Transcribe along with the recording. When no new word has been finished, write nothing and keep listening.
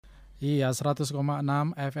Iya, 100,6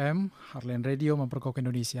 FM Heartline Radio memperkokoh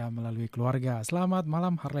Indonesia melalui keluarga. Selamat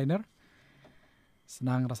malam Heartliner.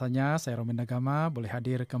 Senang rasanya saya Rommen Dagama boleh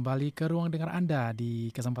hadir kembali ke ruang dengar Anda di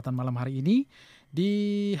kesempatan malam hari ini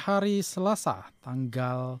di hari Selasa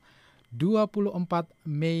tanggal 24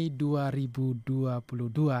 Mei 2022.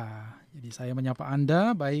 Jadi saya menyapa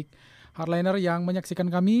Anda baik Heartliner yang menyaksikan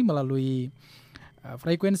kami melalui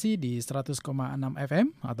frekuensi di 100,6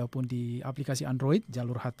 FM ataupun di aplikasi Android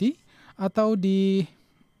Jalur Hati atau di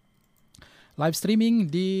live streaming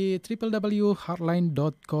di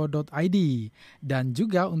www.heartline.co.id dan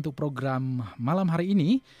juga untuk program malam hari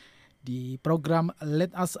ini di program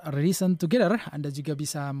Let Us Reason Together Anda juga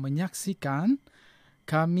bisa menyaksikan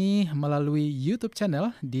kami melalui YouTube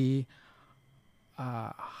channel di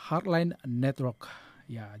Heartline Network.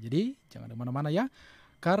 Ya, jadi jangan kemana-mana ya.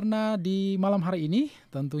 Karena di malam hari ini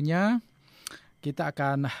tentunya kita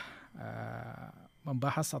akan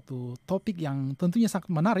membahas satu topik yang tentunya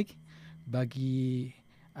sangat menarik bagi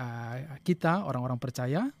kita orang-orang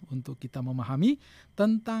percaya untuk kita memahami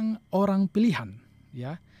tentang orang pilihan,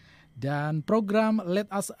 ya. Dan program Let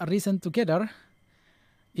Us Reason Together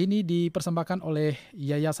ini dipersembahkan oleh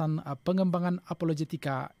Yayasan Pengembangan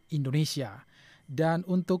Apologetika Indonesia. Dan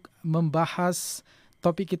untuk membahas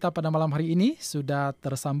topik kita pada malam hari ini sudah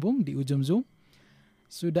tersambung di ujung Zoom.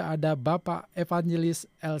 Sudah ada Bapak Evangelis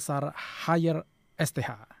Elsar S.Th.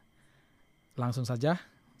 Langsung saja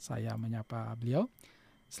saya menyapa beliau.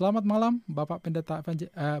 Selamat malam Bapak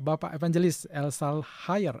Bapak Evangelis Elsar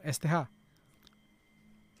S.Th.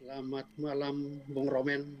 Selamat malam Bung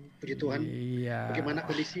Rommen, puji Tuhan. Iya. Bagaimana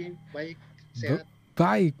kondisi? Baik, sehat?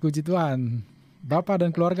 Baik, puji Tuhan. Bapak dan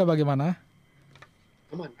keluarga bagaimana?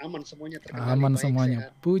 Aman semuanya terkendali. Aman baik,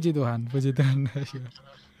 semuanya. Sehat. Puji Tuhan.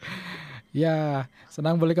 Ya,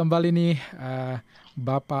 senang boleh kembali nih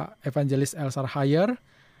Bapak Evangelis Elsar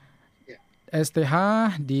S.Th.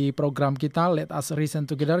 di program kita Let Us Reason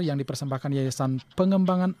Together yang dipersembahkan Yayasan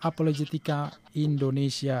Pengembangan Apologetika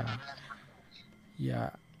Indonesia.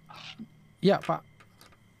 Ya Pak,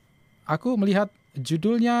 aku melihat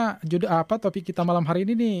judul topik kita malam hari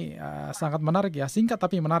ini nih sangat menarik ya, singkat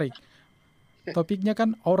tapi menarik. Topiknya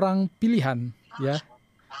kan orang pilihan, ya.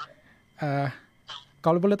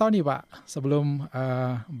 Kalau boleh tahu nih Pak, sebelum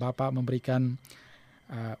Bapak memberikan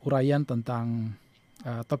uraian tentang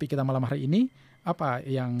topik kita malam hari ini, apa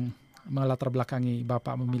yang melatar belakangi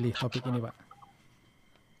Bapak memilih topik ini, Pak?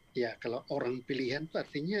 Ya, kalau orang pilihan itu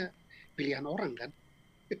artinya pilihan orang kan?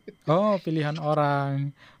 Oh, pilihan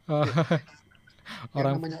orang.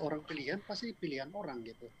 Yang namanya orang pilihan pasti pilihan orang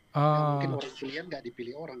gitu. Nggak mungkin orang pilihan nggak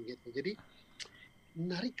dipilih orang gitu. Jadi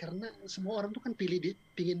menarik karena semua orang tuh kan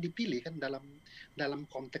pingin dipilih kan dalam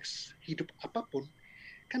konteks hidup apapun.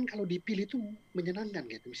 Kan kalau dipilih itu menyenangkan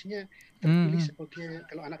gitu. Misalnya terpilih sebagai,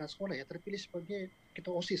 kalau anak sekolah ya, terpilih sebagai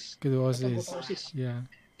ketua OSIS. Atau anggota OSIS. Yeah.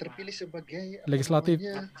 Terpilih sebagai legislatif,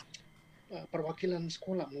 perwakilan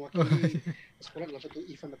sekolah, mewakili sekolah dalam satu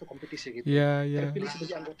event atau kompetisi gitu. Terpilih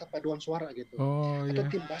sebagai anggota paduan suara gitu. Atau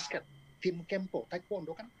tim basket, tim kempo,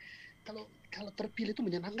 taekwondo kan. Kalau terpilih itu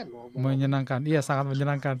menyenangkan loh. Menyenangkan, iya sangat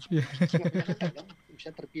menyenangkan. Sangat menyenangkan kan, bisa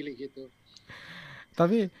terpilih gitu.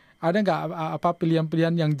 Tapi ada nggak apa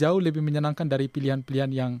pilihan-pilihan yang jauh lebih menyenangkan dari pilihan-pilihan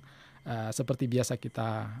yang seperti biasa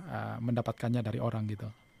kita mendapatkannya dari orang gitu?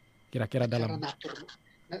 Kira-kira dalam.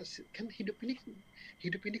 Kan hidup ini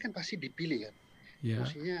kan pasti dipilih kan.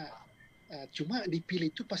 Maksudnya cuma dipilih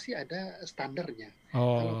itu pasti ada standarnya.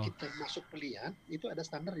 Kalau kita masuk pilihan itu ada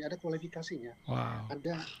standarnya, ada kualifikasinya.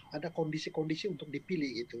 Ada kondisi-kondisi untuk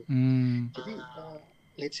dipilih gitu. Jadi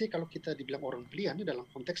let's say kalau kita dibilang orang pilihan ini dalam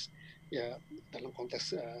konteks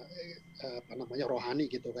rohani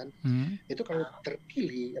gitu kan. Itu kalau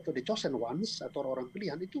terpilih atau the chosen ones atau orang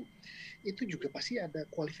pilihan itu juga pasti ada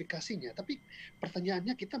kualifikasinya. Tapi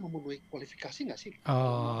pertanyaannya, kita memenuhi kualifikasi nggak sih?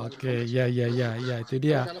 Oke, ya itu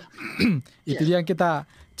dia. Itu dia yang kita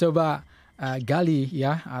coba gali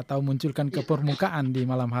ya, atau munculkan ke permukaan di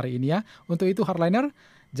malam hari ini ya. Untuk itu Hardliner,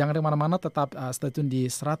 jangan kemana-mana, tetap stay tune di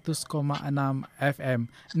 100,6 FM.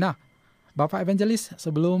 Nah, Bapak Evangelis,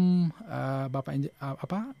 sebelum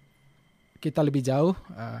kita lebih jauh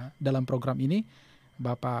dalam program ini,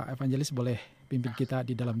 Bapak Evangelis boleh pimpin kita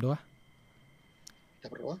di dalam doa. Kita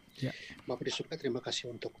berdoa. Ya. Bapak di surga, terima kasih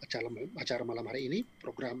untuk acara malam hari ini,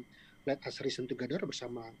 program Let Us Reason Together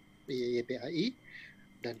bersama YPAI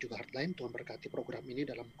dan juga Heartline. Tuhan berkati program ini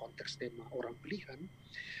dalam konteks tema orang pilihan,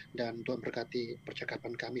 dan Tuhan berkati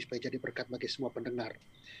percakapan kami supaya jadi berkat bagi semua pendengar,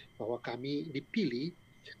 bahwa kami dipilih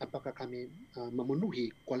apakah kami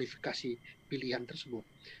memenuhi kualifikasi pilihan tersebut.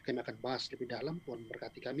 Kami akan bahas lebih dalam. Tuhan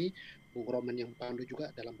berkati kami, Bung Rommen yang pandu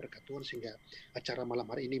juga dalam berkat Tuhan, sehingga acara malam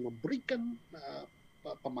hari ini memberikan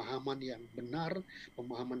pemahaman yang benar,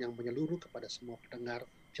 pemahaman yang menyeluruh kepada semua pendengar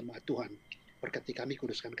jemaat Tuhan. Berkati kami,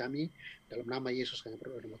 kuduskan kami, dalam nama Yesus kami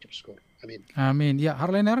berdoa dan mengucap syukur. Amin. Amin. Ya,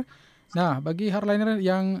 Harliner. Nah, bagi hardliner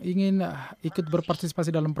yang ingin ikut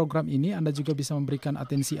berpartisipasi dalam program ini, Anda juga bisa memberikan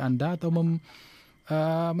atensi Anda atau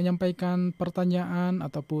menyampaikan pertanyaan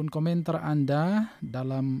ataupun komentar Anda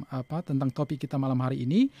dalam tentang topik kita malam hari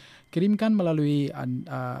ini. Kirimkan melalui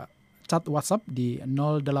chat WhatsApp di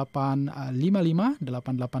 0855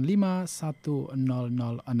 885 1006.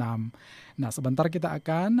 Nah, sebentar kita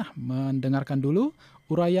akan mendengarkan dulu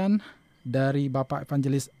uraian dari Bapak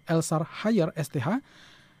Evangelis Elsar Hayer S.Th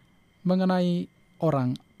mengenai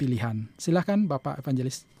orang pilihan. Silakan Bapak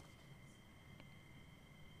Evangelis.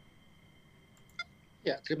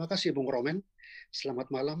 Ya, terima kasih Bung Rommen. Selamat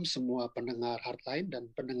malam semua pendengar Hardline dan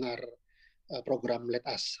pendengar program Let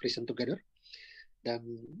Us Reason Together. Dan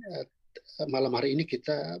malam hari ini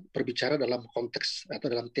kita berbicara dalam konteks atau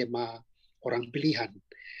dalam tema orang pilihan.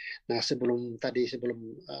 Nah, sebelum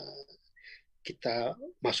kita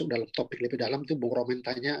masuk dalam topik lebih dalam tuh Bung Rommen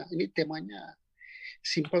tanya, ini temanya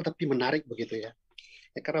simpel tapi menarik begitu ya.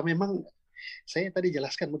 Karena memang saya tadi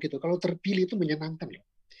jelaskan begitu, kalau terpilih itu menyenangkan loh.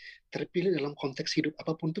 Terpilih dalam konteks hidup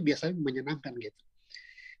apapun itu biasanya menyenangkan gitu.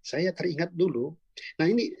 Saya teringat dulu, nah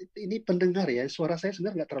ini pendengar ya, suara saya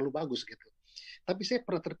sebenarnya nggak terlalu bagus gitu. Tapi saya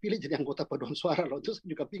pernah terpilih jadi anggota paduan suara loh, terus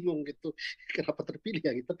juga bingung gitu, kenapa terpilih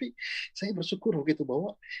ya gitu. Tapi saya bersyukur gitu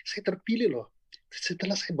bahwa saya terpilih loh.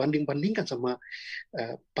 Setelah saya banding-bandingkan sama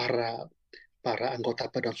para anggota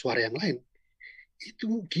paduan suara yang lain,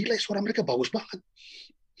 itu gila suara mereka bagus banget.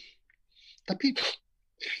 Tapi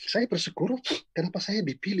saya bersyukur kenapa saya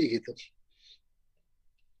dipilih gitu.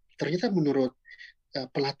 Ternyata menurut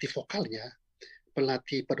pelatih vokalnya,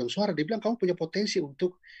 pelatih paduan suara, dia bilang kamu punya potensi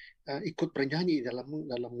untuk ikut bernyanyi dalam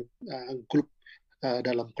grup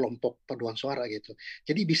dalam kelompok paduan suara gitu.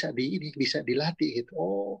 Jadi bisa dilatih gitu.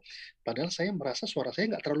 Oh, padahal saya merasa suara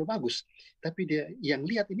saya nggak terlalu bagus, tapi dia yang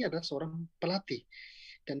lihat ini adalah seorang pelatih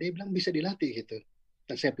dan dia bilang bisa dilatih gitu.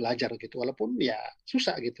 Dan saya belajar gitu, walaupun ya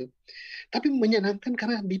susah gitu. Tapi menyenangkan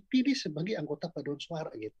karena dipilih sebagai anggota paduan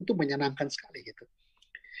suara gitu. Itu menyenangkan sekali gitu.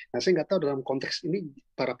 Nah, saya nggak tahu dalam konteks ini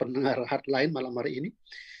para pendengar Hardline malam hari ini,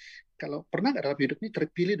 kalau pernah nggak dalam hidup ini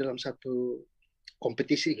terpilih dalam satu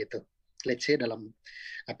kompetisi gitu. Let's say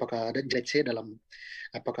apakah ada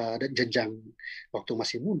jenjang waktu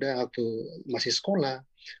masih muda, waktu masih sekolah,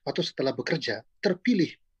 atau setelah bekerja,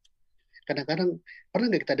 terpilih. Kadang-kadang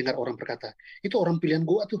pernah nggak kita dengar orang berkata, itu orang pilihan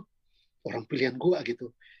gua tuh, orang pilihan gua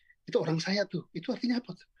gitu. Itu orang saya tuh. Itu artinya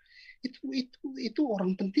apa tuh? Itu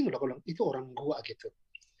orang penting loh kalau itu orang gua gitu.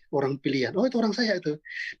 Orang pilihan. Oh, itu orang saya itu.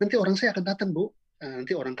 Nanti orang saya akan datang, Bu.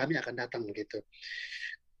 Nanti orang kami akan datang gitu.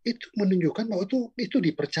 Itu menunjukkan bahwa itu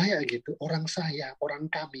dipercaya gitu. Orang saya, orang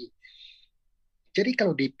kami. Jadi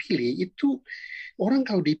kalau dipilih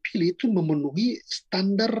kalau dipilih itu memenuhi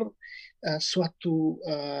standar suatu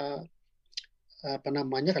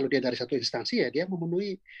kalau dia dari satu instansi ya dia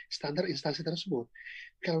memenuhi standar instansi tersebut.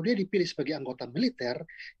 Kalau dia dipilih sebagai anggota militer,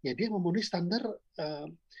 ya dia memenuhi standar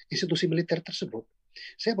institusi militer tersebut.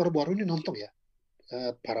 Saya baru-baru ini nonton ya,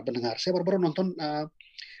 para pendengar. Saya baru-baru nonton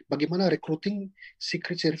bagaimana recruiting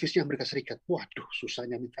Secret Service-nya Amerika Serikat. Waduh,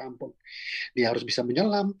 susahnya minta ampun. Dia harus bisa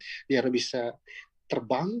menyelam, dia harus bisa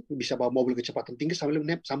terbang, bisa bawa mobil kecepatan tinggi sambil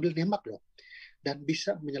nembak loh. Dan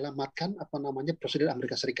bisa menyelamatkan presiden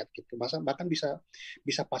Amerika Serikat gitu. Bahkan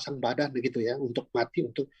bisa pasang badan gitu ya untuk mati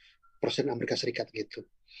untuk presiden Amerika Serikat gitu.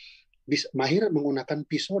 Mahir menggunakan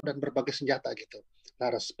pisau dan berbagai senjata gitu.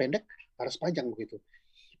 Laras pendek, laras panjang begitu.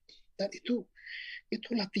 Dan itu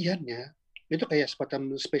latihannya itu kayak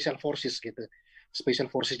semacam special forces gitu. Special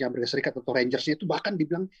forces Amerika Serikat atau Rangers-nya itu bahkan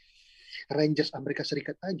dibilang Rangers Amerika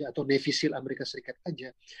Serikat aja atau Navy SEAL Amerika Serikat aja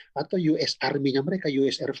atau US Army-nya mereka,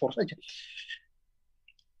 US Air Force aja.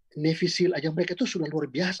 Navy SEAL aja mereka itu sudah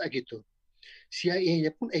luar biasa gitu.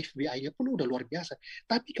 CIA-nya pun, FBI-nya pun udah luar biasa.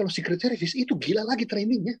 Tapi kalau Secret Service itu gila lagi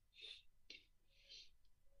trainingnya.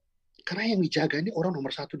 Karena yang dijaga ini orang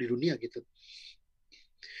nomor 1 di dunia gitu.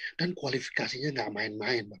 Dan kualifikasinya nggak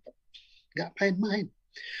main-main, Bapak. Nggak main-main.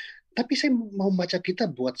 Tapi saya mau baca kita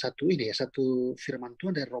buat satu firman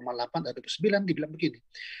Tuhan dari Roma 8 ayat 29 dibilang begini.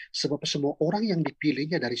 Sebab semua orang yang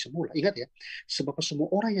dipilihnya dari semula, ingat ya, sebab semua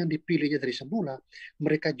orang yang dipilihnya dari semula,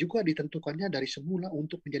 mereka juga ditentukannya dari semula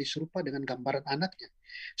untuk menjadi serupa dengan gambaran anaknya.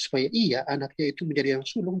 Supaya anaknya itu menjadi yang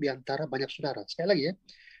sulung di antara banyak saudara. Sekali lagi ya,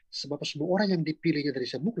 sebab semua orang yang dipilihnya dari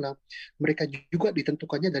semula, mereka juga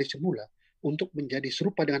ditentukannya dari semula untuk menjadi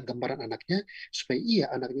serupa dengan gambaran anaknya,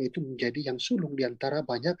 supaya anaknya itu menjadi yang sulung di antara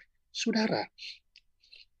banyak saudara.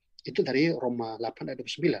 Itu dari Roma 8 ayat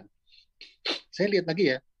 9. Saya lihat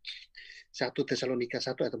lagi ya, 1 Tesalonika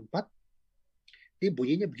 1 ayat 4, ini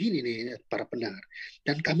bunyinya begini nih para pendengar.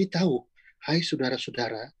 Dan kami tahu, hai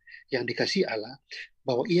saudara-saudara yang dikasihi Allah,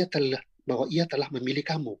 bahwa ia telah memilih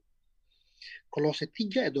kamu. Kolose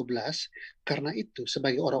 3 ayat 12, karena itu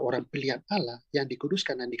sebagai orang-orang pilihan Allah yang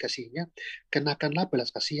dikuduskan dan dikasihinya, kenakanlah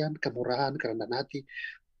belas kasihan, kemurahan, kerendahan hati,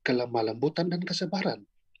 kelemah lembutan, dan kesabaran.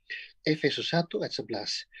 Efesus 1 ayat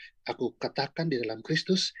 11, aku katakan di dalam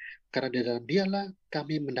Kristus, karena di dalam dialah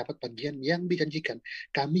kami mendapat bagian yang dijanjikan.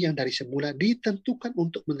 Kami yang dari semula ditentukan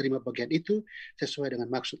untuk menerima bagian itu sesuai dengan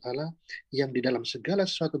maksud Allah yang di dalam segala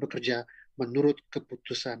sesuatu bekerja menurut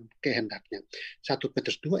keputusan kehendaknya. 1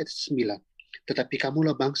 Petrus 2 ayat 9. Tetapi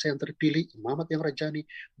kamulah bangsa yang terpilih, imamat yang rajani,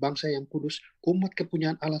 bangsa yang kudus, umat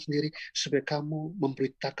kepunyaan Allah sendiri, supaya kamu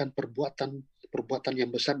memberitakan perbuatan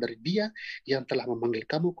yang besar dari Dia yang telah memanggil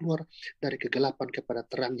kamu keluar dari kegelapan kepada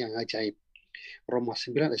terang yang ajaib. Roma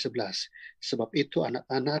 9 ayat 11.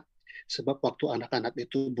 Sebab waktu anak-anak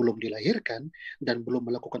itu belum dilahirkan dan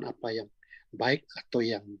belum melakukan apa yang baik atau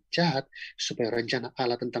yang jahat, supaya rencana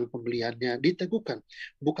Allah tentang pembeliannya diteguhkan,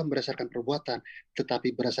 bukan berdasarkan perbuatan,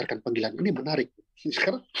 tetapi berdasarkan panggilan. Ini menarik.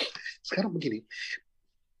 Sekarang begini,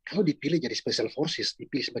 kalau dipilih jadi special forces,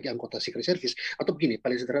 dipilih sebagai anggota secret service, atau begini,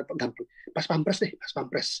 paling sederhana, gampang, pas pampres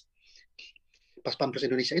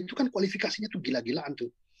Indonesia itu kan kualifikasinya tuh gila-gilaan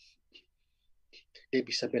tuh. Dia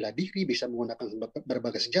bisa bela diri, bisa menggunakan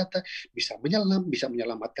berbagai senjata, bisa menyelam, bisa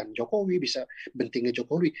menyelamatkan Jokowi, bisa bentingnya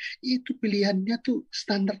Jokowi. Itu pilihannya tuh,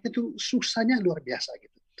 standarnya tuh susahnya luar biasa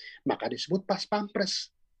gitu. Maka disebut pas pampres.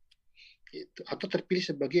 Gitu. Atau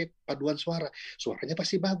terpilih sebagai paduan suara. Suaranya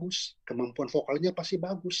pasti bagus, kemampuan vokalnya pasti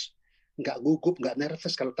bagus. Nggak gugup, nggak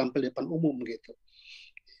nervous kalau tampil di depan umum gitu.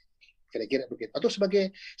 Kira-kira begitu. Atau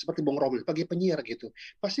seperti Bung Rommen, sebagai penyiar gitu.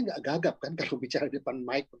 Pasti nggak gagap kan kalau bicara di depan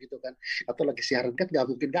mic begitu kan. Atau lagi siaran kan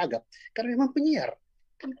nggak mungkin gagap. Karena memang penyiar.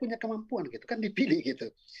 Kan punya kemampuan gitu. Kan dipilih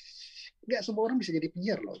gitu. Nggak semua orang bisa jadi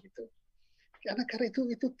penyiar loh gitu. Karena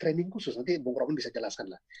itu training khusus. Nanti Bung Rommen bisa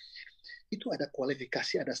jelaskan lah. Itu ada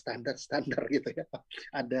kualifikasi, ada standar-standar gitu ya.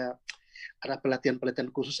 Ada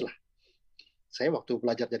pelatihan-pelatihan khusus lah. Saya waktu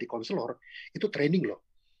belajar jadi konselor, itu training loh.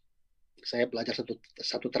 Saya belajar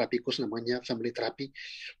satu terapi khusus namanya family therapy.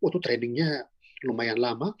 Waktu trainingnya lumayan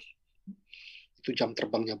lama, itu jam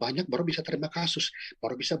terbangnya banyak, baru bisa terima kasus,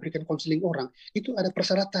 baru bisa berikan konseling orang. Itu ada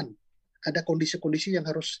persyaratan, ada kondisi-kondisi yang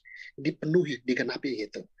harus dipenuhi, digenapi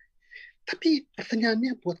gitu. Tapi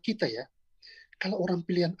pertanyaannya buat kita ya, kalau orang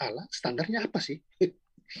pilihan Allah, standarnya apa sih?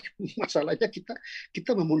 Masalahnya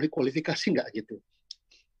kita memenuhi kualifikasi nggak gitu.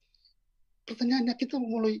 Pertanyaannya kita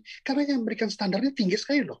memenuhi, karena yang memberikan standarnya tinggi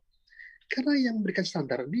sekali loh. Karena yang memberikan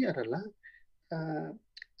standar ini adalah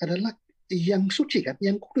yang suci kan,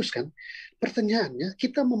 yang kudus kan. Pertanyaannya,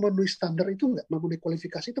 kita memenuhi standar itu nggak, memenuhi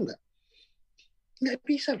kualifikasi itu nggak? Nggak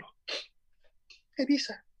bisa loh, nggak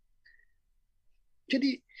bisa.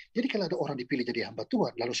 Jadi kalau ada orang dipilih jadi hamba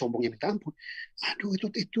Tuhan, lalu sombongnya minta ampun, aduh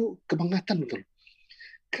itu kebangatan betul.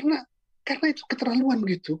 Karena itu keterlaluan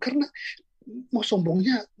begitu. Karena mau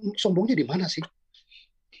sombongnya di mana sih?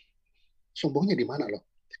 Sombongnya di mana loh?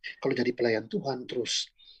 Kalau jadi pelayan Tuhan terus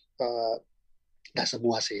nggak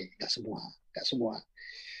semua sih, nggak semua.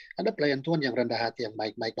 Ada pelayan Tuhan yang rendah hati, yang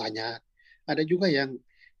baik-baik banyak. Ada juga yang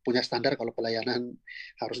punya standar kalau pelayanan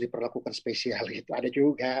harus diperlakukan spesial gitu. Ada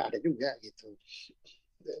juga gitu.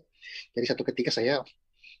 Jadi satu ketika saya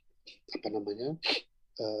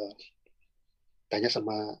tanya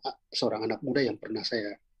sama seorang anak muda yang pernah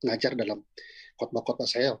saya ngajar dalam khotbah-khotbah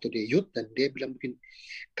saya waktu di youth, dan dia bilang begini,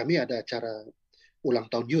 kami ada acara ulang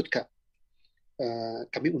tahun youth Kak.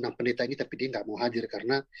 Kami undang pendeta ini tapi dia nggak mau hadir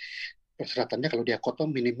karena persyaratannya kalau dia khotbah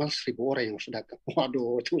minimal 1.000 orang yang harus datang.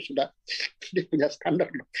 Waduh, itu sudah dia punya standar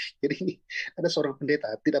loh. Jadi ini ada seorang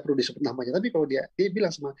pendeta, tidak perlu disebut namanya, tapi kalau dia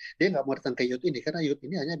bilang sama dia nggak mau datang ke youth ini karena youth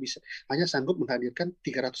ini hanya sanggup menghadirkan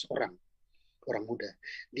 300 orang muda.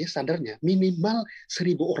 Dia standarnya minimal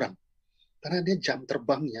 1.000 orang karena dia jam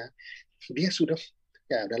terbangnya dia sudah,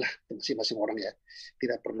 ya adalah masing-masing orang ya,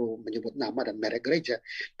 tidak perlu menyebut nama dan merek gereja,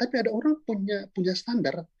 tapi ada orang punya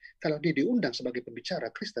standar. Kalau dia diundang sebagai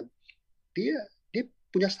pembicara Kristen, dia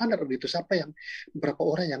punya standar begitu, berapa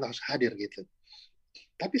orang yang harus hadir gitu.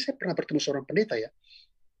 Tapi saya pernah bertemu seorang pendeta ya,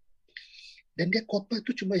 dan dia khotbah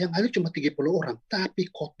itu yang hadir cuma 30 orang, tapi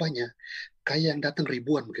khotbahnya kayak yang datang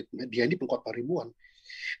ribuan begitu. Dia ini pengkhotbah ribuan.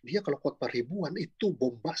 Dia kalau khotbah ribuan itu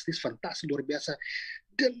bombastis, fantasi luar biasa,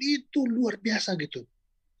 dan itu luar biasa gitu.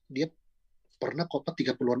 Dia pernah khotbah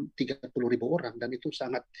 30.000 orang, dan itu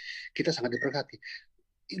kita sangat diberkati.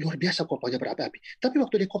 Luar biasa khotbahnya berapi-api. Tapi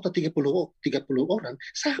waktu dia khotbah 30 orang,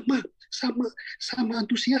 sama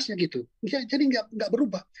antusiasnya gitu. Jadi nggak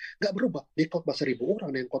berubah. Dia khotbah 1.000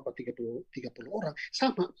 orang dan khotbah 30 orang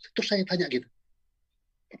sama. Terus saya tanya gitu,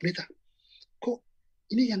 Pak Pendeta, kok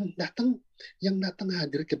ini yang datang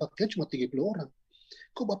hadir kebaktian cuma 30 orang.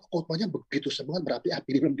 Kok Bapak khotbahnya begitu semangat berapi-api?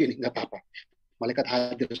 Dia bilang begini, nggak apa-apa. Malaikat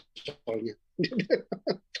hadir soalnya.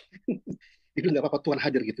 Itu nggak apa-apa, Tuhan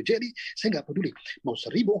hadir gitu. Jadi saya nggak peduli mau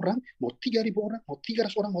 1.000 orang, mau 3.000 orang, mau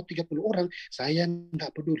 300 orang, mau 30 orang, saya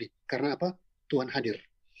nggak peduli. Karena apa? Tuhan hadir.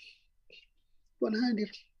 Tuhan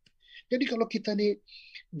hadir. Jadi kalau kita nih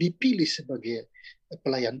dipilih sebagai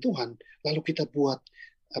pelayan Tuhan, lalu kita buat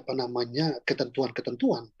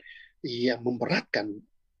ketentuan-ketentuan yang memberatkan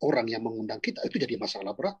orang yang mengundang kita, itu jadi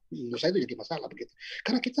masalah berat. Menurut saya itu jadi masalah begitu.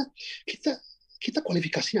 Karena kita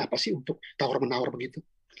kualifikasinya apa sih untuk tawar-menawar begitu?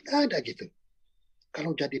 Nggak ada gitu.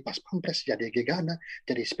 Kalau jadi pas pampres, jadi gegana,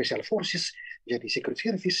 jadi special forces, jadi secret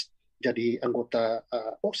service, jadi anggota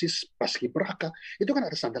OSIS, paskibraka, itu kan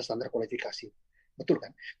ada standar-standar kualifikasi. Betul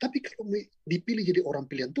kan? Tapi kalau dipilih jadi orang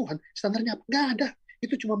pilihan Tuhan, standarnya nggak ada.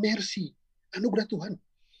 Itu cuma mercy, anugerah Tuhan.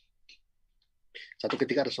 Satu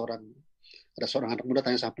ketika ada seorang anak muda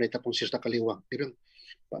tanya sama Pendeta Ponsius Takaliwang. Dia bilang,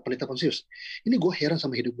 Pak Pendeta Ponsius, ini gue heran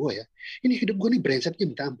sama hidup gue ya. Ini hidup gue nih brengseknya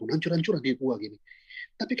minta ampun, hancur-hancuran hidup gue gini.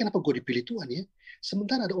 Tapi kenapa gue dipilih Tuhan ya?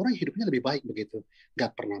 Sementara ada orang hidupnya lebih baik begitu.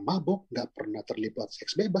 Gak pernah mabok, gak pernah terlibat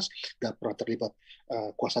seks bebas, gak pernah terlibat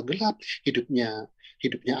kuasa gelap, hidupnya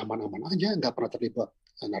aman-aman aja, gak pernah terlibat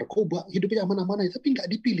narkoba, hidupnya aman-aman aja, tapi gak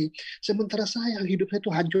dipilih. Sementara saya yang hidupnya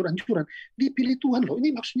itu hancur-hancuran, dipilih Tuhan loh.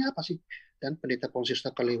 Ini maksudnya apa sih? Dan Pendeta Ponsius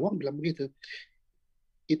Takaliwang bilang begitu.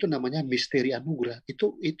 Itu namanya misteri anugerah.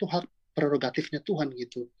 Itu hak prerogatifnya Tuhan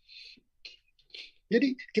gitu.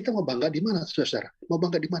 Jadi kita mau bangga di mana, saudara? Mau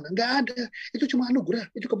bangga di mana? Nggak ada. Itu cuma anugerah,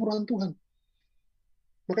 itu kemurahan Tuhan.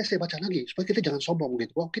 Makanya saya baca lagi, supaya kita jangan sombong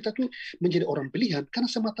gitu. Bahwa kita tuh menjadi orang pilihan, karena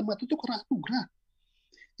semata-mata itu karena anugerah.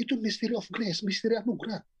 Itu mystery of grace, misteri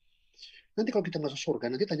anugerah. Nanti kalau kita masuk surga,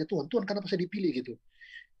 nanti tanya Tuhan, kenapa saya dipilih gitu?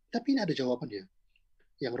 Tapi ini ada jawabannya.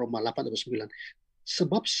 Yang Roma 8 atau 9.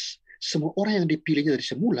 Sebab semua orang yang dipilihnya dari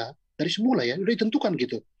semula ya, udah ditentukan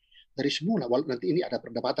gitu. Dari semula, nanti ini ada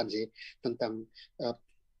perdebatan sih tentang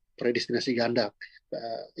predestinasi ganda,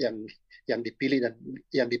 yang dipilih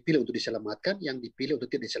untuk diselamatkan, yang dipilih untuk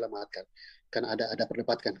tidak diselamatkan. Kan ada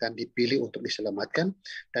perdebatan kan, dipilih untuk diselamatkan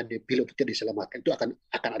dan dipilih untuk tidak diselamatkan. Itu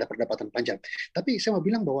akan ada perdebatan panjang. Tapi saya mau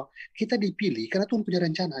bilang bahwa kita dipilih karena Tuhan punya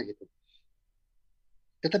rencana gitu.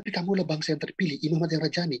 Tetapi kamulah bangsa yang terpilih, imamat yang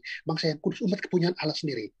rajani, bangsa yang kudus, umat kepunyaan Allah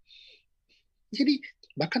sendiri. Jadi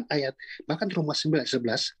bahkan Roma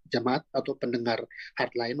 9:11, jamaat atau pendengar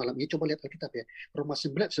hardline malam ini coba lihat Alkitab ya. Roma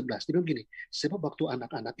 9:11 dia bilang gini, sebab waktu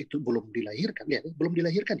anak-anak itu belum dilahirkan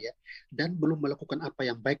ya, dan belum melakukan apa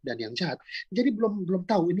yang baik dan yang jahat. Jadi belum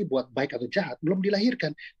tahu ini buat baik atau jahat, belum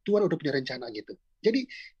dilahirkan. Tuhan udah punya rencana gitu. Jadi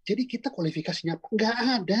kita kualifikasinya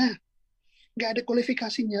nggak ada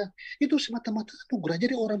kualifikasinya. Itu semata-mata anugerah.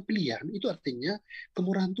 Jadi orang pilihan itu artinya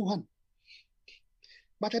kemurahan Tuhan.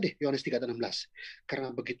 Baca deh Yohanes 3:16.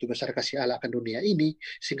 Karena begitu besar kasih Allah akan dunia ini,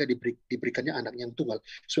 sehingga diberikannya anak yang tunggal.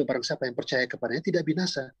 Supaya barang siapa yang percaya kepadanya tidak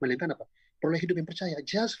binasa, melainkan apa? Peroleh hidup yang percaya.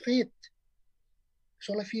 Just faith.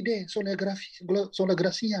 Sola fide, sola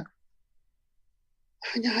gracia.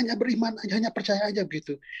 Hanya beriman, hanya percaya aja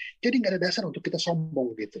begitu. Jadi nggak ada dasar untuk kita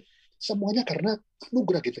sombong gitu. Semuanya karena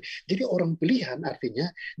anugerah gitu. Jadi orang pilihan artinya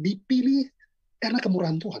dipilih karena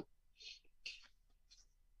kemurahan Tuhan.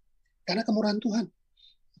 Karena kemurahan Tuhan.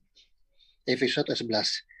 Efesus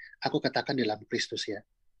 1:11. Aku katakan dalam Kristus ya.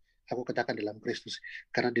 Aku katakan dalam Kristus.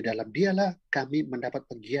 Karena di dalam dialah kami mendapat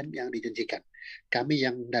bagian yang dijanjikan. Kami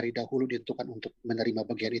yang dari dahulu ditentukan untuk menerima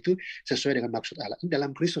bagian itu sesuai dengan maksud Allah. Ini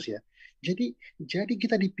dalam Kristus ya. Jadi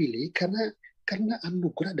kita dipilih karena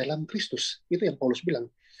anugerah dalam Kristus. Itu yang Paulus bilang.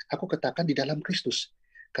 Aku katakan di dalam Kristus.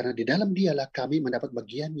 Karena di dalam dialah kami mendapat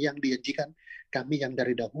bagian yang dijanjikan. Kami yang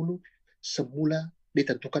dari dahulu semula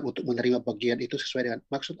ditentukan untuk menerima bagian itu sesuai dengan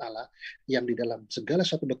maksud Allah yang di dalam segala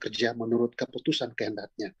sesuatu bekerja menurut keputusan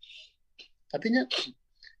kehendaknya. Artinya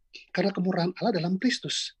karena kemurahan Allah dalam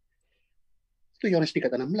Kristus. Itu Yohanes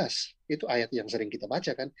 3:16. Itu ayat yang sering kita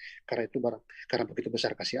baca kan. Karena begitu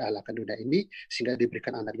besar kasih Allah akan dunia ini, sehingga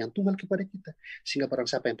diberikan anak yang tunggal kepada kita. Sehingga barang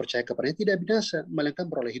siapa yang percaya kepadanya tidak binasa, melainkan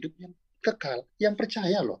beroleh hidup yang kekal. Yang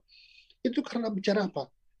percaya loh. Itu karena bicara apa?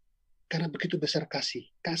 Karena begitu besar kasih.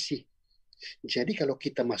 Jadi kalau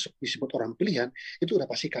kita masuk disebut orang pilihan, itu udah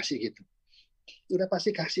pasti kasih gitu.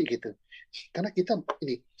 Karena kita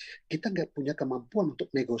nggak punya kemampuan untuk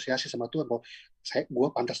negosiasi sama Tuhan bahwa Gue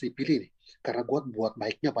pantas dipilih nih karena gue buat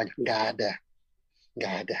baiknya banyak. Nggak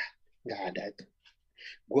ada itu.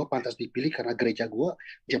 Gue pantas dipilih karena gereja gue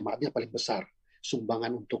jemaatnya paling besar,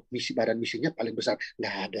 sumbangan untuk misi badan misinya paling besar.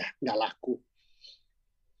 Nggak laku.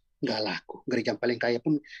 Gereja yang paling kaya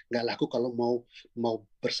pun nggak laku kalau mau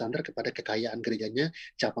bersandar kepada kekayaan gerejanya,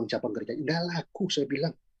 cabang-cabang gerejanya. Nggak laku, saya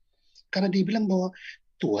bilang. Karena dia bilang bahwa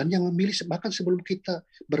Tuhan yang memilih, bahkan sebelum kita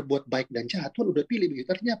berbuat baik dan jahat, Tuhan udah pilih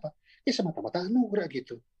begitu. Artinya apa? Ya semata-mata anugerah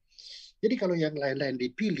gitu. Jadi kalau yang lain-lain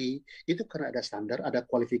dipilih, itu karena ada standar, ada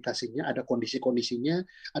kualifikasinya, ada kondisi-kondisinya,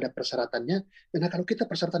 ada persyaratannya. Nah kalau kita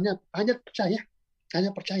persyaratannya hanya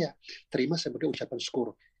percaya, terima sebagai ucapan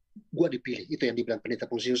syukur. Gue dipilih, itu yang dibilang pendeta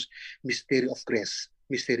Pontius, mystery of grace,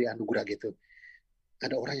 misteri anugerah gitu.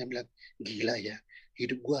 Ada orang yang bilang, gila ya,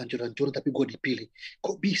 hidup gue hancur-hancuran tapi gue dipilih.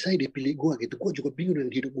 Kok bisa ya dipilih gue gitu? Gue juga bingung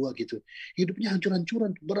dengan hidup gue gitu. Hidupnya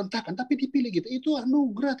hancur-hancuran, berantakan, tapi dipilih gitu. Itu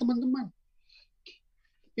anugerah, teman-teman.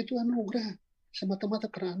 Itu anugerah.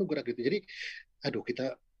 Semata-mata karena anugerah gitu. Jadi,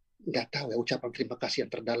 kita nggak tahu ya ucapan terima kasih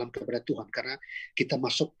yang terdalam kepada Tuhan. Karena kita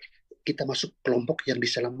masuk kelompok yang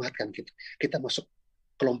diselamatkan gitu. Kita masuk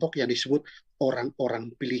kelompok yang disebut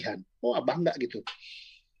orang-orang pilihan. Oh, bangga gitu.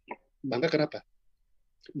 Bangga kenapa?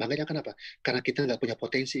 Bangganya kenapa? Karena kita nggak punya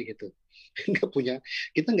potensi gitu.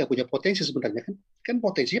 Kita nggak punya potensi sebenarnya kan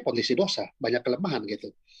potensinya potensi dosa, banyak kelemahan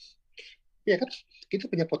gitu. Ya kan? Kita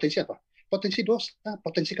punya potensi apa? Potensi dosa,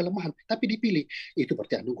 potensi kelemahan, tapi dipilih. Itu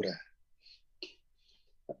berarti anugerah.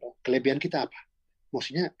 Kelebihan kita apa?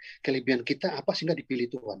 Maksudnya kelebihan kita apa sehingga dipilih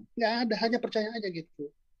Tuhan? Nggak ada, hanya percaya aja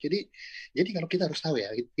gitu. Jadi kalau kita harus tahu ya,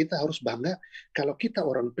 kita harus bangga kalau kita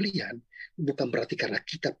orang pilihan, bukan berarti karena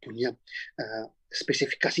kita punya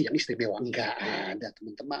spesifikasi yang istimewa. Nggak ada,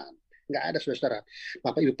 teman-teman. Nggak ada, saudara.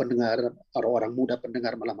 Bapak Ibu pendengar, orang-orang muda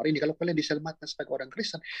pendengar malam hari ini, kalau kalian diselamatkan sebagai orang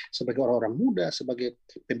Kristen, sebagai orang-orang muda, sebagai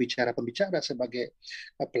pembicara-pembicara, sebagai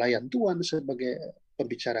pelayan Tuhan, sebagai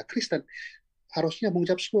pembicara Kristen, harusnya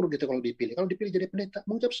mengucap syukur gitu kalau dipilih. Kalau dipilih jadi pendeta,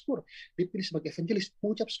 mengucap syukur. Dipilih sebagai evangelis,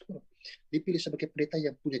 mengucap syukur. Dipilih sebagai pendeta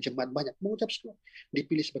yang punya jemaat banyak, mengucap syukur.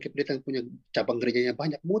 Dipilih sebagai pendeta yang punya cabang gerejanya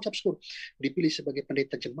banyak, mengucap syukur. Dipilih sebagai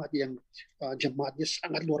pendeta jemaat yang jemaatnya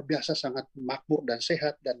sangat luar biasa, sangat makmur dan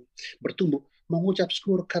sehat dan bertumbuh, mengucap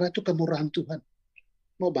syukur karena itu kemurahan Tuhan.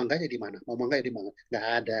 Mau bangganya di mana? Nggak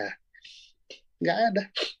ada. Nggak ada.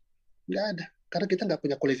 Nggak ada. Karena kita nggak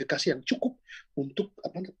punya kualifikasi yang cukup untuk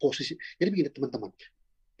posisi. Jadi begini teman-teman,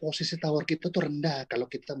 posisi tawar kita tuh rendah kalau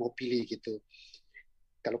kita mau pilih gitu.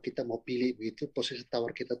 Kalau kita mau pilih begitu, posisi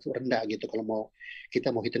tawar kita tuh rendah gitu. Kalau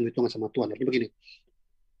kita mau hitung-hitungan sama Tuhan. Jadi begini,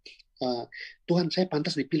 Tuhan saya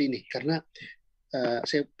pantas dipilih nih karena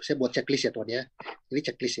saya buat checklist ya Tuhan ya. Ini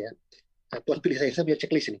checklist ya. Tuhan pilih saya punya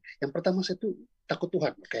checklist ini. Yang pertama saya tuh takut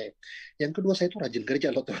Tuhan, oke. Yang kedua saya tuh rajin gereja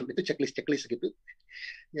loh Tuhan. Itu checklist gitu.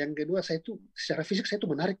 Yang kedua saya tuh secara fisik saya tuh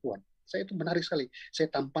menarik Tuhan. Saya itu menarik sekali. Saya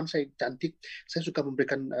tampan, saya cantik. Saya suka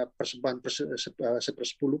memberikan persembahan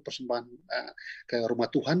sepersepuluh persembahan ke rumah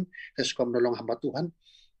Tuhan. Saya suka menolong hamba Tuhan.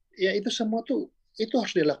 Ya itu semua tuh itu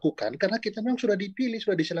harus dilakukan karena kita memang sudah dipilih,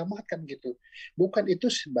 sudah diselamatkan gitu. Bukan itu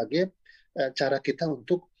sebagai cara kita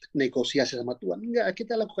untuk negosiasi sama Tuhan. Enggak,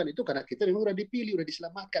 kita lakukan itu karena kita memang sudah dipilih, sudah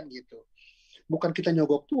diselamatkan gitu. Bukan kita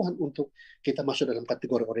nyogok Tuhan untuk kita masuk dalam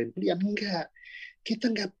kategori orang yang pilihan. Enggak. Kita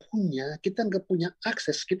nggak punya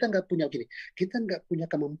akses, kita nggak punya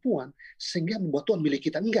kemampuan sehingga membuat Tuhan pilih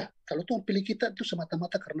kita. Enggak. Kalau Tuhan pilih kita itu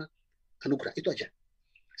semata-mata karena anugerah, itu aja.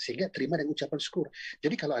 Sehingga terima dengan ucapan syukur.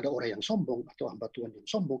 Jadi kalau ada orang yang sombong atau hamba Tuhan yang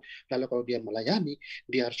sombong, lalu kalau dia melayani,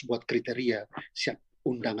 dia harus buat kriteria, siap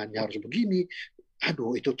undangannya harus begini.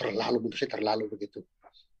 Aduh, itu menurut saya terlalu begitu.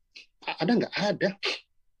 Ada nggak? Ada.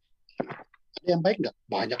 Ada yang baik nggak?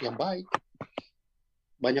 Banyak yang baik.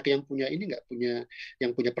 Banyak yang punya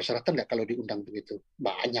yang punya persyaratan nggak kalau diundang begitu?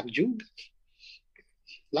 Banyak juga.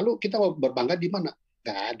 Lalu kita mau berbangga di mana?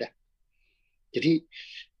 Nggak ada. Jadi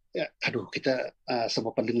ya, kita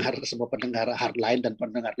semua pendengar hardline dan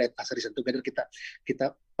pendengar Let Us Reason Together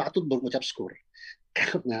kita patut mengucap syukur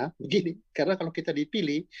karena kalau kita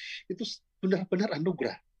dipilih itu benar-benar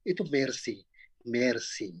anugerah, itu mercy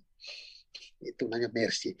itu namanya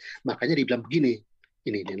mercy. Makanya dibilang begini,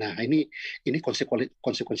 ini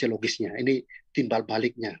konsekuensi logisnya, ini timbal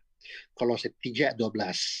baliknya. Kalau S.Th 12,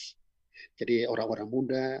 jadi orang-orang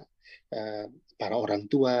muda, para orang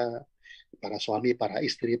tua, para suami, para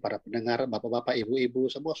istri, para pendengar, bapak-bapak, ibu-ibu,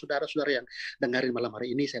 semua saudara-saudara yang dengarin malam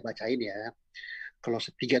hari ini, saya bacain ya. Kalau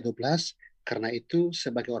S.Th 12, karena itu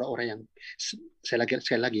sebagai orang-orang yang, saya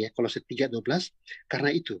lagi ya, kalau S.Th 12,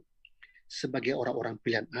 karena itu sebagai orang-orang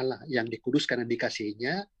pilihan Allah yang dikuduskan dan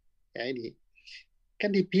dikasihinya, ya ini kan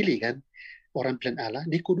dipilih kan, orang pilihan Allah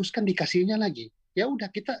dikuduskan dikasihinya lagi. Ya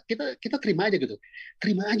udah kita terima aja gitu.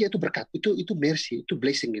 Terima aja itu berkat, itu mercy, itu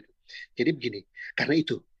blessing gitu. Jadi begini,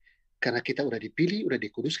 karena kita udah dipilih, udah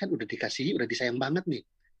dikuduskan, udah dikasihi, udah disayang banget nih.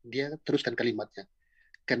 Dia teruskan kalimatnya.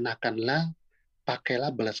 Kenakanlah, pakailah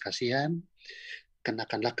belas kasihan,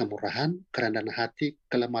 kenakanlah kemurahan, kerendahan hati,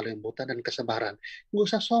 kelemah lembutan dan kesabaran. Nggak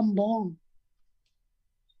usah sombong.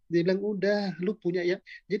 Dia bilang udah, lu punya ya.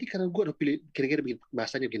 Jadi karena gue udah pilih, kira-kira begini,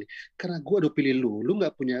 bahasanya begini. Karena gue udah pilih lu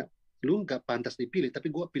nggak punya, lu nggak pantas dipilih, tapi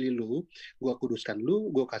gue pilih lu, gue kuduskan lu,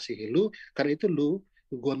 gue kasihi lu. Karena itu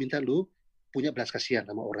gue minta lu punya belas kasihan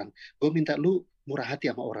sama orang. Gue minta lu murah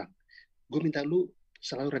hati sama orang. Gue minta lu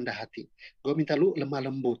selalu rendah hati. Gue minta lu lemah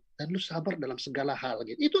lembut dan lu sabar dalam segala hal.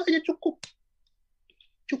 Gitu. Itu aja cukup,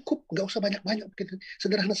 nggak usah banyak-banyak, gitu.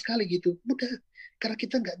 Sederhana sekali gitu, udah. Karena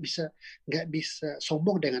kita nggak bisa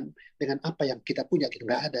sombong dengan apa yang kita punya, gitu.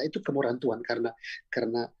 Nggak ada, itu kemurahan Tuhan. Karena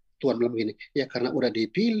Tuhan bilang begini, ya karena udah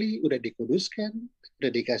dipilih, udah dikuduskan,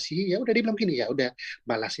 udah dikasih, ya udah dibilang gini, ya udah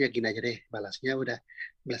balasnya gini aja deh, balasnya udah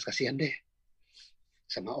belas kasihan deh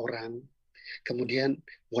sama orang. Kemudian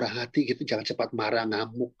murah hati gitu, jangan cepat marah,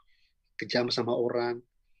 ngamuk, kejam sama orang,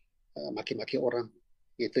 maki-maki orang,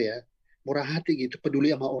 gitu ya. Murah hati gitu,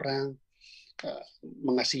 peduli sama orang,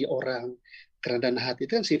 mengasihi orang, kerendahan hati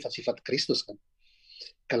itu kan sifat-sifat Kristus kan,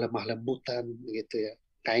 kelemah lembutan gitu ya,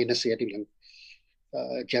 kindness ya dibilang,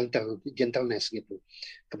 gentleness gitu,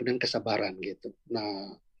 kemudian kesabaran gitu.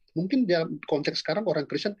 Nah, mungkin dalam konteks sekarang orang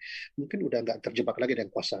Kristen mungkin udah nggak terjebak lagi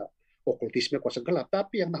dengan kuasa okultisme, kuasa gelap,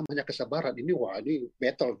 tapi yang namanya kesabaran ini, wah ini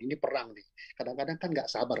battle, ini perang nih. Kadang-kadang kan nggak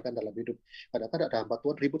sabar kan dalam hidup, kadang-kadang ada hamba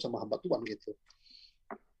Tuhan ribut sama hamba Tuhan gitu,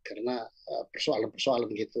 karena persoalan-persoalan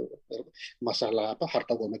gitu, masalah apa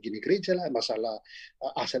harta guna gini gereja lah, masalah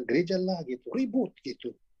aset gereja lah gitu, ribut gitu.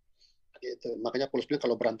 Makanya Paulus bilang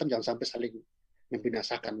kalau berantem jangan sampai saling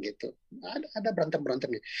membinasakan gitu. Ada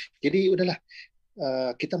berantem-berantemnya. Jadi udahlah,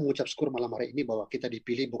 kita mengucap syukur malam hari ini bahwa kita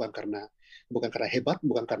dipilih bukan karena hebat,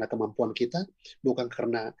 bukan karena kemampuan kita, bukan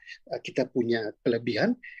karena kita punya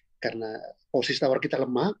kelebihan, karena posisi tawar kita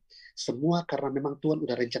lemah, semua karena memang Tuhan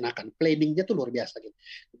udah rencanakan. Planningnya tuh luar biasa gitu.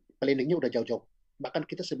 Planningnya udah jauh-jauh. Bahkan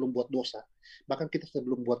kita sebelum buat dosa, bahkan kita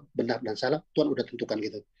sebelum buat benar dan salah, Tuhan udah tentukan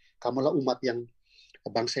gitu. Kamulah umat yang,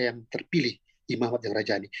 bangsa yang terpilih, imamat yang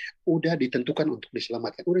rajani. Udah ditentukan untuk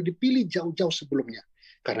diselamatkan. Udah dipilih jauh-jauh sebelumnya.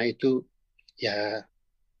 Karena itu, ya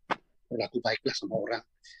berlaku baiklah sama orang,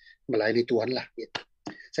 melayani Tuhan lah gitu.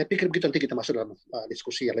 Saya pikir begitu, nanti kita masuk dalam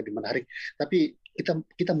diskusi yang lebih menarik. Tapi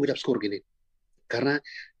kita mengucap syukur gini, karena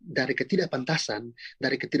dari ketidakpantasan,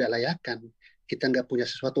 dari ketidaklayakan, kita nggak punya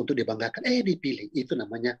sesuatu untuk dibanggakan. Dipilih, itu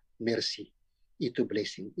namanya mercy, itu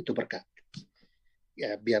blessing, itu berkat.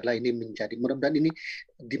 Ya biarlah ini menjadi, mudah-mudahan ini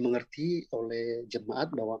dimengerti oleh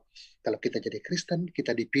jemaat bahwa kalau kita jadi Kristen,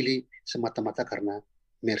 kita dipilih semata-mata karena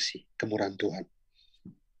mercy, kemurahan Tuhan.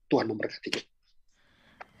 Tuhan memberkati kita.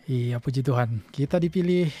 Iya, puji Tuhan. Kita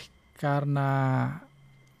dipilih karena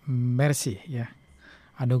mercy ya,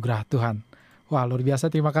 anugerah Tuhan. Wah, luar biasa.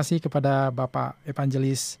 Terima kasih kepada Bapak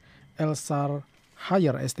Evangelis Elsar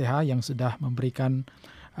S.Th yang sudah memberikan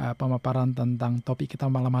pemaparan tentang topik kita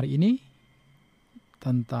malam hari ini,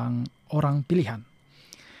 tentang orang pilihan.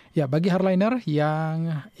 Ya, bagi hardliner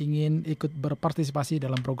yang ingin ikut berpartisipasi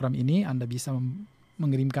dalam program ini, Anda bisa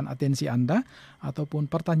mengirimkan atensi Anda ataupun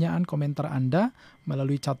pertanyaan komentar Anda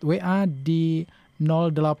melalui chat WA di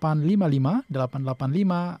 0855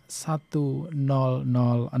 885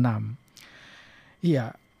 1006.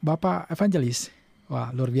 Iya, Bapak Evangelis. Wah,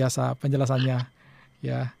 luar biasa penjelasannya.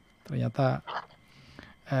 Ya, ternyata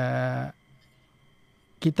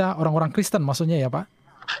kita orang-orang Kristen maksudnya ya, Pak.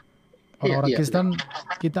 Orang-orang Kristen,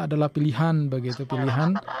 kita adalah pilihan, begitu,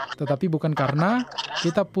 pilihan, tetapi bukan karena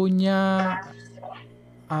kita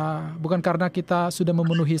bukan karena kita sudah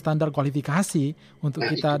memenuhi standar kualifikasi untuk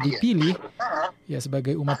kita dipilih ya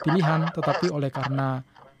sebagai umat pilihan, tetapi oleh karena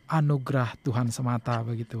anugerah Tuhan semata,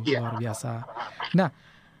 begitu, luar biasa. Nah,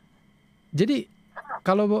 jadi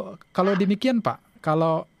kalau demikian Pak,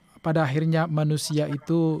 kalau pada akhirnya manusia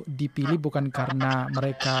itu dipilih bukan karena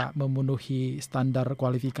mereka memenuhi standar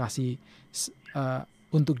kualifikasi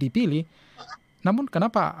untuk dipilih, namun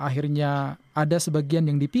kenapa akhirnya ada sebagian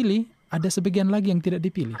yang dipilih, ada sebagian lagi yang tidak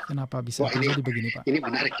dipilih? Kenapa bisa terjadi begini, Pak? Ini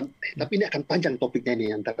menarik, tapi ini akan panjang topiknya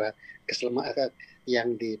nih, antara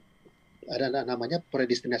yang ada namanya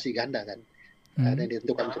predestinasi ganda kan. Ada yang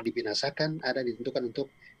ditentukan untuk dibinasakan, ada yang ditentukan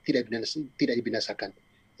untuk tidak dibinasakan.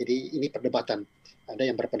 Jadi ini perdebatan. Ada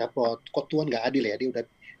yang berpendapat kok Tuhan nggak adil ya, dia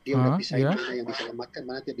udah bisa mana yang diselamatkan,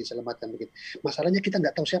 mana tidak diselamatkan begitu. Masalahnya kita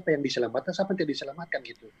nggak tahu siapa yang diselamatkan, siapa yang tidak diselamatkan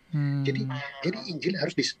gitu. Jadi Injil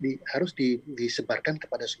harus disebarkan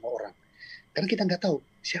kepada semua orang. Karena kita nggak tahu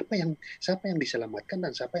siapa yang diselamatkan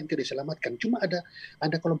dan siapa yang tidak diselamatkan. Cuma ada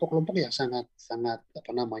kelompok-kelompok yang sangat sangat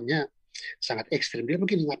ekstrim. Dia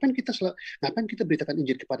begini, ngapain kita beritakan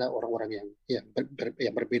Injil kepada orang-orang yang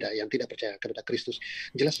berbeda, yang tidak percaya kepada Kristus.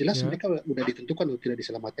 Jelas-jelas mereka udah ditentukan untuk tidak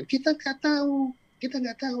diselamatkan. Kita nggak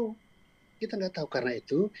tahu. Karena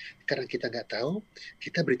itu, karena kita nggak tahu,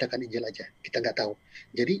 kita beritakan Injil aja. Kita nggak tahu.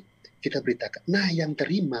 Jadi kita beritakan. Nah, yang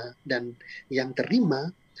terima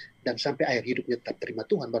dan sampai akhir hidupnya tetap terima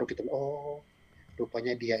Tuhan, baru kita, oh,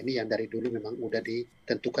 rupanya dia ini yang dari dulu memang udah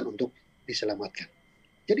ditentukan untuk diselamatkan.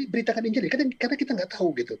 Jadi beritakan Injil, karena kita nggak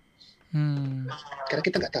tahu gitu. Karena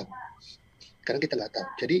kita nggak tahu.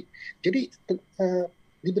 Jadi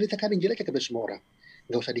diberitakan Injil aja kepada semua orang.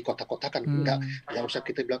 Nggak usah dikotak-kotakan. Nggak usah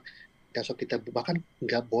kita bilang, bahkan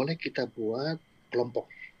nggak boleh kita buat kelompok.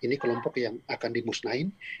 Ini kelompok yang akan dimusnahin,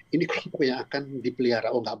 ini kelompok yang akan dipelihara.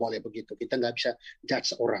 Oh, nggak boleh begitu. Kita nggak bisa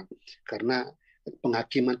judge orang, karena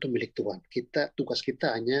penghakiman itu milik Tuhan. Tugas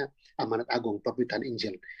kita hanya amanat agung, pemberitaan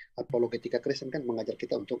Injil. Apologetika Kristen kan mengajar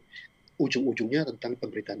kita untuk ujung-ujungnya tentang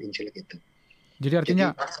pemberitaan Injil gitu. Jadi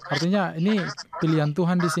artinya ini pilihan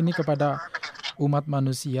Tuhan di sini kepada umat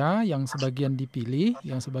manusia, yang sebagian dipilih,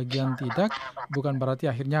 yang sebagian tidak, bukan berarti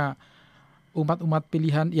akhirnya umat-umat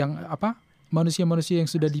pilihan yang manusia-manusia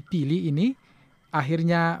yang sudah dipilih ini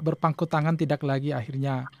akhirnya berpangku tangan, tidak lagi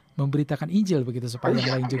akhirnya memberitakan Injil begitu, supaya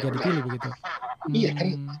yang lain juga dipilih begitu. Iya,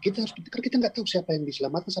 karena kita nggak tahu siapa yang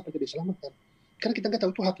diselamatkan, siapa yang tidak diselamatkan. Karena kita nggak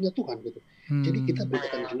tahu, itu haknya Tuhan gitu. Jadi kita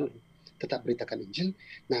beritakan Injil, tetap beritakan Injil.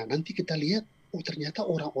 Nah, nanti kita lihat, oh ternyata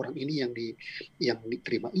orang-orang ini yang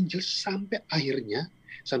diterima Injil sampai akhirnya,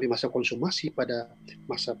 sampai masa konsumasi pada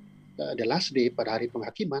masa the last day, pada hari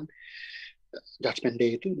penghakiman, Judgment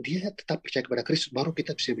Day itu, dia tetap percaya kepada Kristus. Baru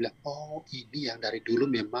kita bisa bilang, oh ini yang dari dulu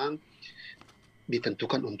memang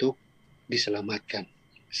ditentukan untuk diselamatkan.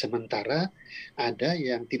 Sementara ada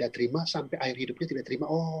yang tidak terima, sampai akhir hidupnya tidak terima.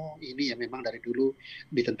 Oh, ini yang memang dari dulu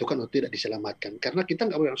ditentukan untuk tidak diselamatkan. Karena kita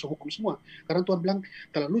nggak boleh langsung hukum semua. Karena Tuhan bilang,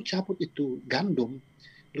 kalau lu cabut itu gandum,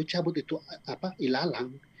 lu cabut itu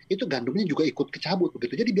ilalang, itu gandumnya juga ikut kecabut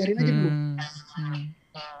begitu. Jadi biarin aja dulu.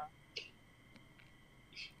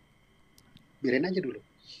 Biarin aja dulu.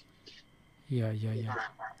 Iya.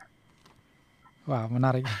 Wah,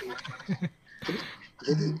 menarik.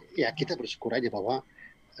 Jadi ya kita bersyukur aja bahwa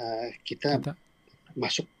kita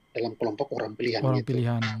masuk dalam kelompok orang pilihan.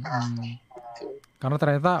 Karena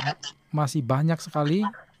ternyata masih banyak sekali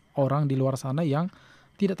orang di luar sana yang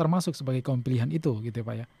tidak termasuk sebagai kaum pilihan itu, gitu ya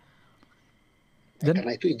Pak ya. Dan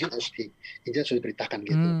karena itu Injil harus diberitakan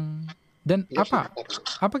gitu. Dan apa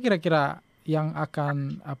kira-kira yang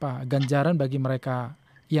akan ganjaran bagi mereka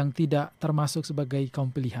yang tidak termasuk sebagai kaum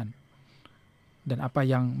pilihan? Dan apa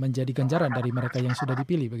yang menjadi ganjaran dari mereka yang sudah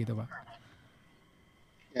dipilih begitu Pak?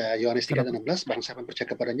 Ya, Yohanes 3:16, bangsa yang percaya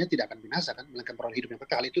kepadanya tidak akan binasa kan, melainkan peroleh hidup yang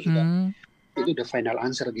kekal. Itu sudah itu udah final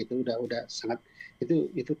answer gitu, udah sangat itu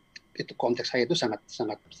konteks saya itu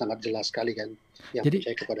sangat jelas sekali kan, yang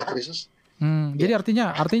percaya kepada Kristus. Jadi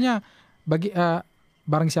artinya bagi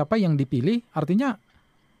barang siapa yang dipilih, artinya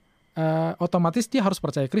otomatis dia harus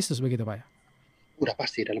percaya Kristus begitu Pak ya? Udah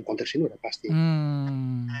pasti, dalam konteks ini udah pasti.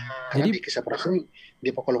 Karena Jadi di Kisah para Rasul, di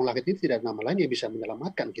Pekolong Langit itu tidak ada nama lain yang bisa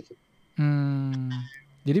menyelamatkan gitu.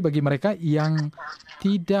 Jadi bagi mereka yang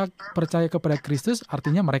tidak percaya kepada Kristus,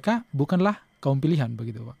 artinya mereka bukanlah kaum pilihan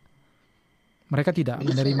begitu Pak? Mereka tidak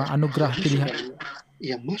menerima anugerah pilihan.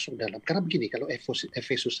 Yang masuk dalam, karena begini, kalau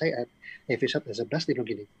Efesus 11 dia bilang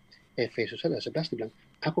gini, Efesus 11 dia bilang,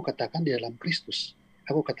 aku katakan di dalam Kristus.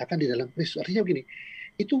 Artinya begini,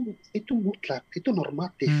 itu mutlak, itu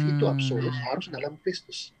normatif, itu absolut, harus dalam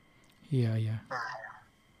Kristus. Iya.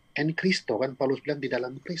 En Kristo kan, Paulus bilang di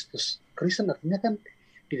dalam Kristus. Kristen artinya kan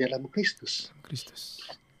di dalam Kristus.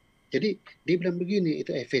 Jadi dia bilang begini,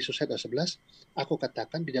 itu Efesus 11, aku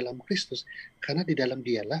katakan di dalam Kristus, karena di dalam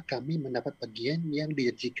dialah kami mendapat bagian yang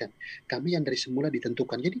dijanjikan. Kami yang dari semula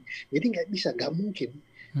ditentukan. Jadi nggak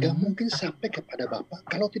mungkin sampai kepada Bapa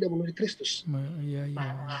kalau tidak melalui Kristus. Iya.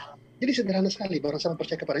 Jadi sederhana sekali, barang siapa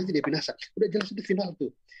percaya kepadanya tidak binasa. Udah jelas, itu final tuh.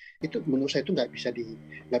 Itu menurut saya itu nggak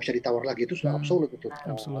bisa ditawar lagi, itu sudah absolut itu.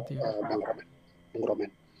 Absolut ya. Bang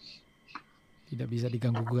Rommen. Tidak bisa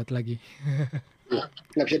diganggu gugat lagi.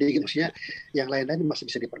 Nggak bisa digigit, maksudnya yang lain-lain masih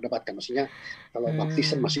bisa diperdebatkan, maksudnya kalau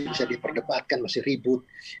baptisan masih bisa diperdebatkan, masih ribut,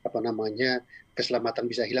 keselamatan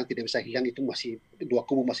bisa hilang, tidak bisa hilang, itu masih dua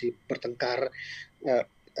kubu masih bertengkar.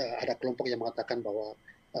 Ada kelompok yang mengatakan bahwa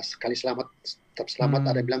sekali selamat tetap selamat,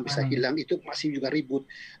 ada yang bilang bisa hilang, itu masih juga ribut.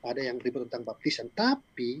 Ada yang ribut tentang baptisan,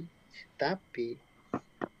 tapi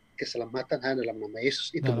keselamatan hanya dalam nama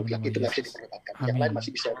Yesus, itu mutlak, itu nggak bisa diperdebatkan. Yang lain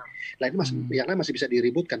masih bisa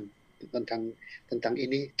diributkan. tentang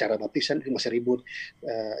ini cara baptisan masih ribut,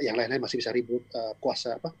 yang lain-lain masih bisa ribut,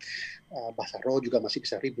 kuasa bahasa roh juga masih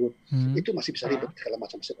bisa ribut, itu masih bisa ribut segala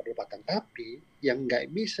macam perdebatan. Tapi yang nggak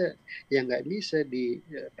bisa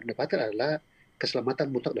diperdebatkan adalah keselamatan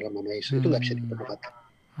mutlak dalam nama Yesus. Itu nggak bisa diperdebatkan.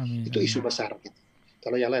 Itu isu besar gitu.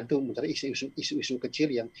 Kalau yang lain tuh mencari isu-isu kecil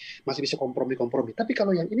yang masih bisa kompromi. Tapi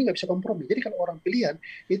kalau yang ini nggak bisa kompromi. Jadi kalau orang pilihan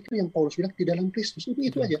itu yang Paulus bilang di dalam Kristus,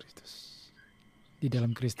 itu aja. Kristus. Di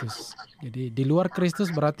dalam Kristus. Jadi di luar Kristus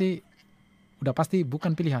berarti udah pasti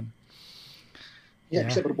bukan pilihan. Ya,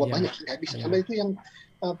 bisa berbuat banyak, nggak bisa. Sama itu yang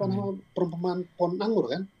perumpamaan pohon anggur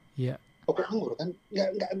kan? Iya. Pokok anggur kan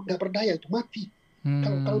nggak berdaya, itu mati.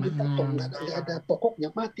 Kalau dipotong nggak ada pokoknya,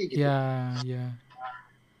 mati gitu. Iya.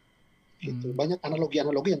 Gitu. Banyak analogi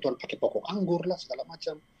yang Tuhan pakai, pokok anggur lah segala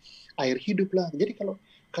macam, air hidup lah. Jadi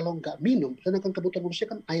kalau nggak minum, sedangkan kebutuhan manusia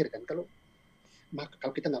kan air kan. Kalau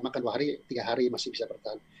kita nggak makan 2 hari 3 hari masih bisa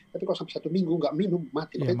bertahan, tapi kalau sampai 1 minggu nggak minum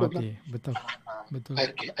mati. Iya, mati. Betul.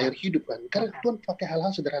 Air hidup kan, karena Tuhan pakai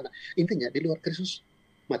hal-hal sederhana. Intinya di luar Kristus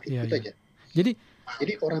mati, itu aja. Jadi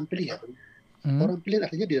orang pilihan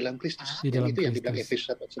artinya di dalam Kristus. Itu yang dibilang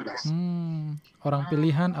Efesus 1:11. Orang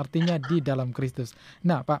pilihan artinya di dalam Kristus.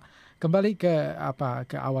 Nah, Pak, kembali ke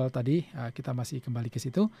awal tadi, kita masih kembali ke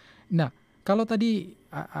situ. Nah, kalau tadi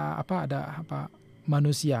ada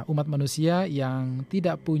umat manusia yang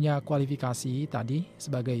tidak punya kualifikasi tadi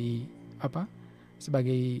sebagai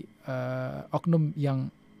oknum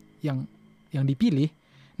yang dipilih.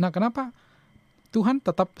 Nah, kenapa Tuhan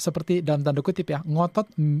tetap seperti dalam tanda kutip ngotot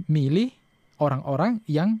milih orang-orang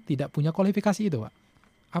yang tidak punya kualifikasi itu, Pak?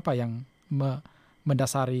 Apa yang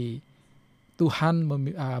mendasari Tuhan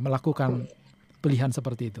melakukan pilihan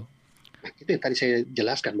seperti itu? Nah, itu yang tadi saya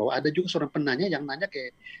jelaskan, bahwa ada juga seorang penanya yang nanya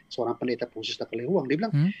ke seorang pendeta Pontius Napelehuang. Dia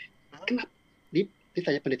bilang, kenapa?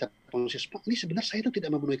 Ditanya pendeta Pontius, Pak, ini sebenarnya saya itu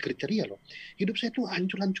tidak memenuhi kriteria loh. Hidup saya itu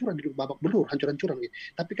hancur-hancuran, hidup babak belur, hancur-hancuran gitu.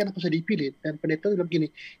 Tapi kenapa saya dipilih? Dan pendeta bilang gini,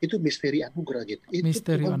 itu misteri anugerah gitu.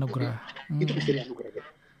 Misteri anugerah. Itu misteri anugerah gitu.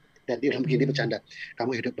 Dan dia bilang begini, bercanda,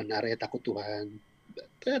 kamu hidup benar ya, takut Tuhan.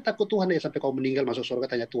 Takut Tuhan ya, sampai kau meninggal masuk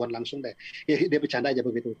surga tanya Tuhan langsung deh. Ya, dia bercanda aja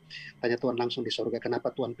begitu. Tanya Tuhan langsung di surga,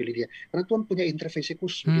 kenapa Tuhan pilih dia? Karena Tuhan punya intervensi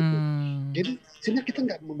khusus begitu. Jadi sebenarnya kita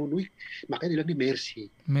nggak memenuhi, makanya dibilang ini mercy.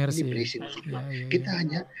 Ini blessing. Kita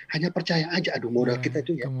hanya percaya aja. Aduh, modal kita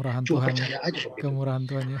itu ya kemurahan cuma Tuhan, percaya aja begitu. Kemurahan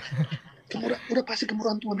Tuhan ya. Udah pasti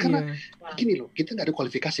kemurahan Tuhan. Karena gini loh, kita nggak ada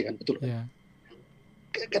kualifikasi kan, betul kan?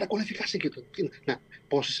 Gak ada kualifikasi gitu. Nah,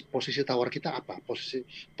 posisi tawar kita apa?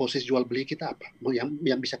 Posisi jual beli kita apa?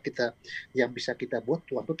 Yang bisa kita buat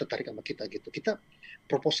Tuhan tuh tertarik sama kita gitu. Kita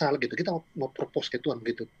proposal gitu. Kita mau propose ke Tuhan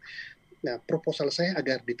gitu. Nah, proposal saya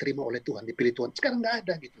agar diterima oleh Tuhan, dipilih Tuhan. Sekarang nggak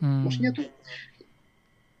ada gitu. Maksudnya tuh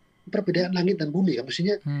perbedaan langit dan bumi kan.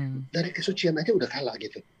 Maksudnya dari kesucian aja udah kalah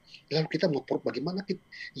gitu. Lalu kita mau bagaimana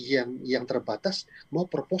yang terbatas mau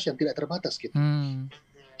propose yang tidak terbatas gitu.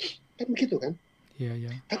 Kan begitu kan? Ya.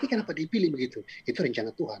 Tapi kenapa dipilih begitu? Itu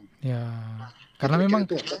rencana Tuhan. Ya. Karena memang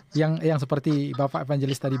yang seperti Bapak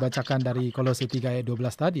Evangelis tadi bacakan dari Kolose 3 ayat 12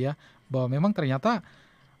 tadi ya, bahwa memang ternyata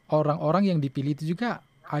orang-orang yang dipilih itu juga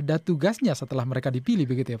ada tugasnya setelah mereka dipilih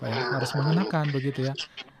begitu ya, Pak ya. Harus mengenakan begitu ya.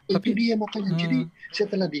 Itu dia makanya. Jadi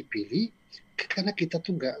setelah dipilih, karena kita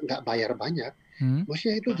tuh nggak bayar banyak,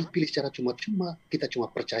 maksudnya itu dipilih secara cuma-cuma, kita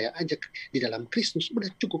cuma percaya aja di dalam Kristus,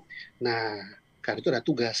 udah cukup. Nah, karena itu ada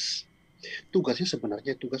tugas. Tugasnya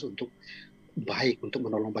sebenarnya tugas untuk baik, untuk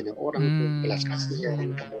menolong banyak orang, untuk belas kasihan,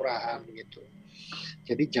 kemurahan gitu.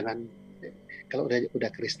 Jadi jangan, kalau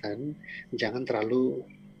udah Kristen, jangan terlalu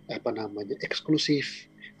eksklusif,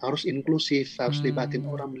 harus inklusif, harus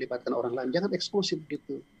melibatkan orang lain, jangan eksklusif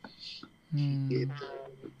gitu. Gitu.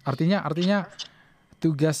 Artinya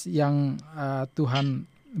tugas yang Tuhan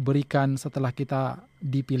berikan setelah kita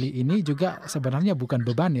dipilih ini juga sebenarnya bukan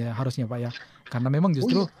beban ya harusnya, Pak ya, karena memang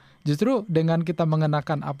justru dengan kita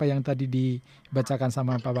mengenakan apa yang tadi dibacakan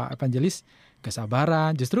sama Pak Evangelis,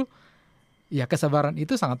 kesabaran, justru ya kesabaran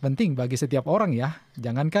itu sangat penting bagi setiap orang ya.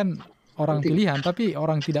 Jangankan orang pilihan, tapi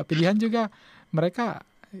orang tidak pilihan juga mereka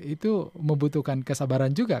itu membutuhkan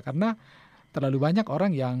kesabaran juga, karena terlalu banyak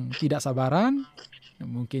orang yang tidak sabaran,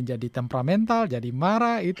 mungkin jadi temperamental, jadi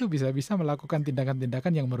marah, itu bisa-bisa melakukan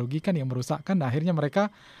tindakan-tindakan yang merugikan, yang merusakkan, akhirnya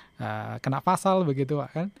mereka kena pasal begitu, Pak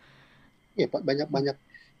kan? Ya, Pak, banyak.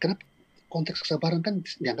 Karena konteks kesabaran kan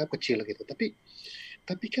dianggap kecil gitu. Tapi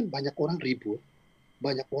kan banyak orang ribut,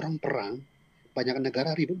 banyak orang perang, banyak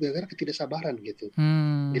negara ribut gara-gara ketidaksabaran gitu.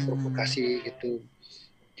 Diprovokasi gitu.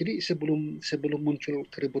 Jadi sebelum muncul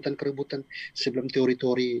keributan, sebelum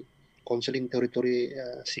teori-teori konseling, teori-teori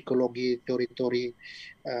psikologi, teori-teori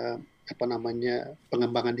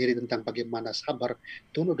pengembangan diri tentang bagaimana sabar,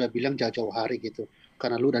 Tuhan udah bilang jauh-jauh hari gitu.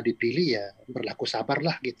 Karena lu udah dipilih ya berlaku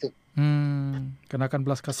sabarlah gitu. Kenakan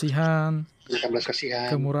belas kasihan,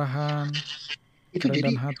 kemurahan, itu kerendahan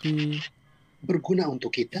jadi hati. Berguna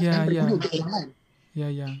untuk kita dan berguna untuk orang lain.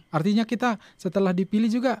 Ya. Artinya kita setelah dipilih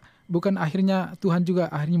juga bukan akhirnya Tuhan juga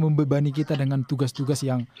akhirnya membebani kita dengan tugas-tugas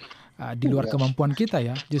yang di luar kemampuan kita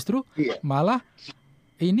ya. Justru malah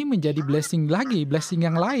ini menjadi blessing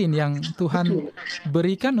yang lain yang Tuhan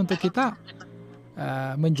berikan untuk kita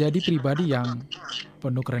menjadi pribadi yang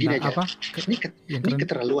penuh kerendahan Ini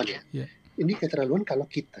keterlaluan ya. Ini keterlaluan kalau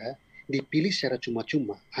kita dipilih secara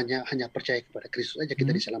cuma-cuma, hanya percaya kepada Kristus aja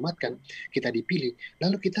kita diselamatkan, kita dipilih,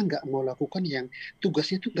 lalu kita nggak mau lakukan yang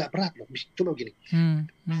tugasnya itu nggak berat loh. Contoh gini,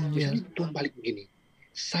 misalnya Tuhan balik begini,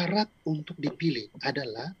 syarat untuk dipilih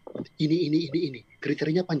adalah ini,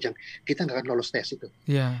 kriterianya panjang, kita nggak akan lolos tes itu,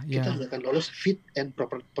 kita nggak akan lolos fit and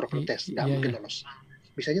proper test, nggak mungkin lolos.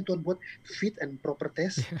 Misalnya Tuhan buat fit and proper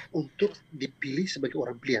test untuk dipilih sebagai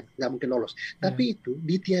orang pilihan, nggak mungkin lolos. Tapi itu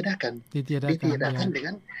ditiadakan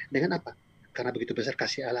dengan apa? Karena begitu besar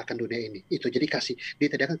kasih Allah akan dunia ini. Itu jadi kasih.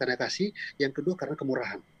 Ditiadakan karena kasih. Yang kedua karena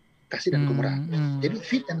kemurahan. Kasih dan kemurahan. Jadi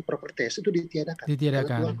fit and proper test itu ditiadakan.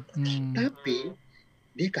 Tapi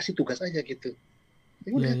dia kasih tugas aja gitu.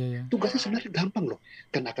 Tugasnya sebenarnya gampang loh.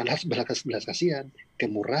 Kenakanlah belas kasihan,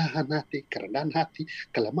 kemurahan hati, kerendahan hati,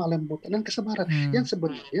 kelemah lembut, dan kesabaran. Yang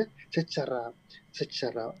sebenarnya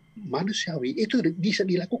secara manusiawi itu bisa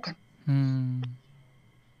dilakukan.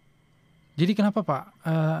 Jadi kenapa Pak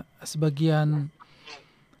sebagian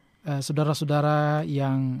saudara-saudara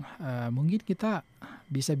yang mungkin kita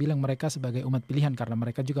bisa bilang mereka sebagai umat pilihan karena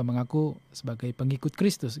mereka juga mengaku sebagai pengikut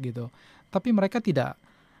Kristus gitu, tapi mereka tidak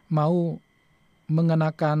mau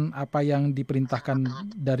mengenakan apa yang diperintahkan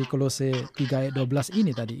dari Kolose 3 ayat 12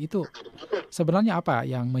 ini tadi, itu sebenarnya apa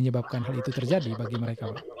yang menyebabkan hal itu terjadi bagi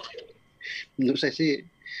mereka, Pak? Menurut saya sih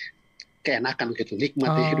keenakan gitu,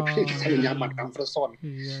 nikmati hidup ini, terlalu nyaman, comfort zone.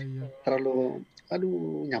 Terlalu,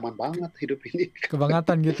 nyaman banget hidup ini.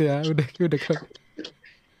 Kebangatan gitu ya, udah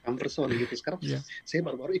comfort zone gitu. Sekarang saya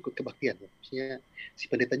baru-baru ikut kebaktian. Maksudnya si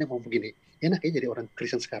pendetanya mau begini, enak ya jadi orang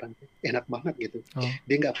Kristen sekarang, enak banget gitu.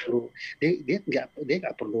 Dia nggak perlu, dia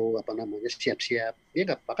nggak perlu siap-siap.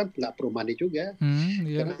 Dia bahkan nggak perlu mandi juga,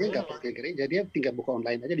 karena dia nggak perlu ke gereja. Dia tinggal buka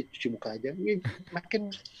online aja, dicuci muka aja.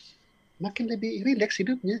 Makin lebih rileks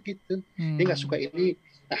hidupnya gitu. Dia nggak suka ini,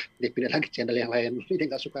 dia pindah lagi channel yang lain. Dia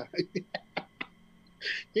nggak suka.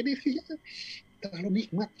 Jadi dia terlalu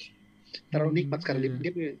nikmat sekarang.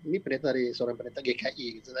 Dia ini pendeta dari seorang pendeta GKI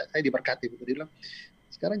gitu. Saya diberkati gitu. Dia bilang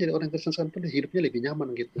sekarang jadi orang Kristen sekarang tuh hidupnya lebih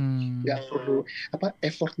nyaman gitu. Nggak perlu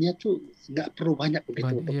effortnya tuh nggak perlu banyak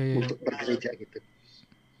begitu untuk bergereja gitu.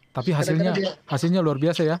 Tapi hasilnya luar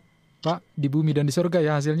biasa ya Pak, di bumi dan di surga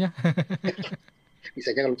ya hasilnya.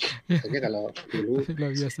 Misalnya kalau dulu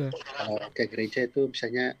kalau ke gereja itu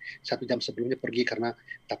misalnya 1 jam sebelumnya pergi karena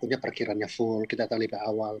takutnya parkirannya full, kita datang lebih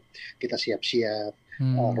awal, kita siap-siap,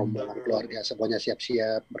 rombongan keluarga semuanya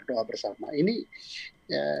siap-siap berdoa bersama. Ini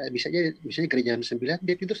misalnya gereja jam 9,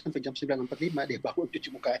 dia tidur sampai jam 9:45, dia bangun cuci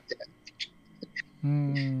muka aja.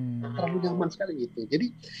 Terlalu nyaman sekali gitu.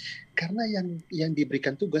 Jadi karena yang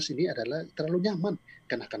diberikan tugas ini adalah terlalu nyaman,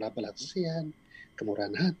 karena belas kasihan,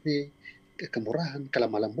 kemurahan hati, kemurahan,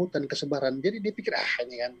 kelemah lembutan, kesabaran. Jadi dia pikir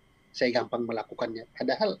ini kan saya gampang melakukannya.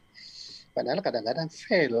 Padahal kadang-kadang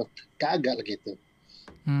fail, gagal gitu.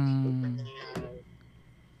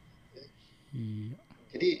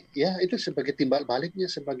 Jadi ya itu sebagai timbal baliknya,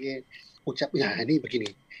 sebagai ini begini.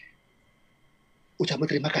 Ucapan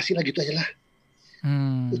terima kasih lah gitu aja lah.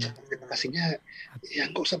 Ucapan terima kasihnya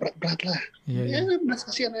yang nggak usah berat-berat lah. Belas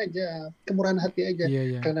kasihan aja, kemurahan hati aja,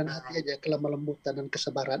 kerendahan hati aja, kelemah lembutan dan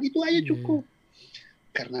kesabaran, itu aja cukup.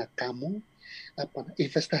 Karena kamu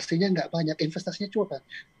investasinya nggak banyak, investasinya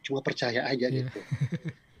cuma percaya aja gitu.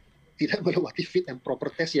 Tidak melewati fit and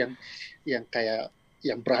proper test yang kayak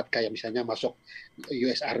yang berat, kayak misalnya masuk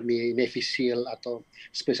US Army, Navy SEAL atau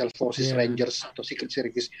Special Forces Rangers atau Secret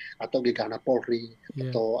Service atau Gegana Polri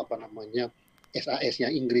atau SAS-nya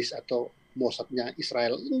Inggris atau Mossadnya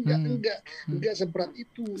Israel. Enggak seberat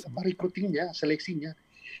itu recruitingnya, seleksinya.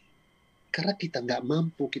 Karena kita nggak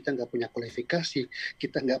mampu, kita nggak punya kualifikasi,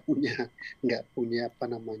 kita nggak punya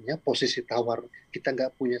posisi tawar, kita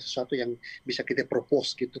nggak punya sesuatu yang bisa kita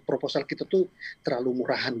propose gitu. Proposal kita tuh terlalu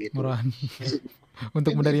murahan gitu.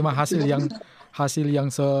 Untuk menerima hasil yang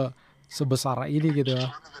sebesar ini gitu.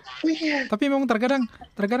 Tapi memang terkadang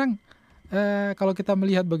kalau kita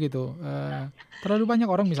melihat begitu, terlalu banyak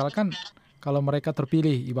orang misalkan kalau mereka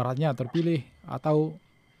ibaratnya terpilih atau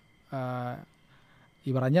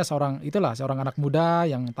ibaratnya seorang anak muda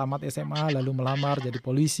yang tamat SMA lalu melamar jadi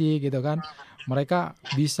polisi gitu kan. Mereka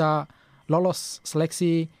bisa lolos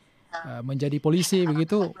seleksi menjadi polisi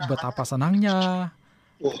begitu, betapa senangnya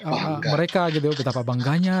Bangga, mereka gitu, betapa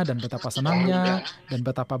bangganya dan betapa bangga, senangnya dan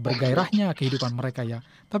betapa bangga. bergairahnya kehidupan mereka ya.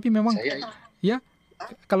 Tapi memang Saya ya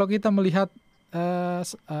kalau kita melihat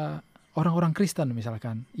orang-orang Kristen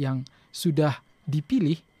misalkan yang sudah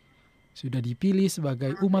dipilih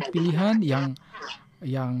sebagai umat pilihan yang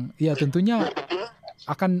ya tentunya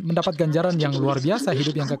akan mendapat ganjaran yang luar biasa,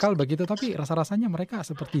 hidup yang kekal begitu, tapi rasa-rasanya mereka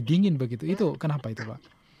seperti dingin begitu. Itu kenapa itu, Pak?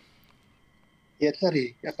 ya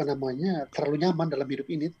tadi terlalu nyaman dalam hidup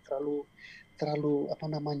ini, terlalu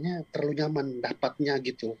nyaman dapatnya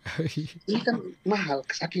gitu. Ini kan mahal,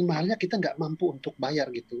 saking mahalnya kita nggak mampu untuk bayar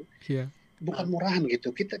gitu. Iya. Bukan murahan gitu.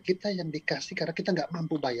 Kita yang dikasih karena kita nggak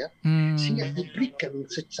mampu bayar, sehingga diberikan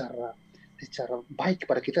secara baik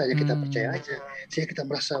kepada kita, hanya kita percaya aja, sehingga kita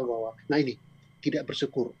merasa bahwa, nah ini tidak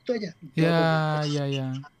bersyukur, itu aja jawabannya. Ya.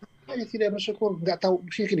 Hanya tidak bersyukur, nggak tahu,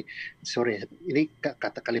 sih gini, sorry, ini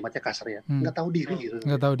kata kalimatnya kasar ya, nggak tahu diri gitu.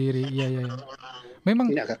 Nggak tahu diri, iya. Memang,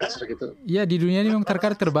 ini agak kasar gitu. Ya di dunia ini memang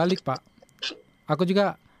terkadang terbalik, Pak. Aku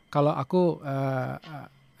juga, kalau aku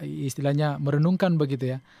istilahnya merenungkan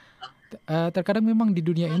begitu ya, terkadang memang di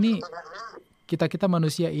dunia ini kita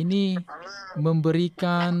manusia ini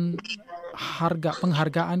memberikan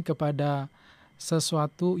penghargaan kepada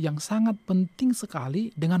sesuatu yang sangat penting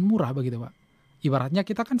sekali dengan murah begitu, Pak. Ibaratnya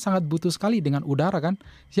kita kan sangat butuh sekali dengan udara kan.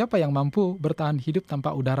 Siapa yang mampu bertahan hidup tanpa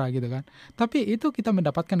udara gitu kan. Tapi itu kita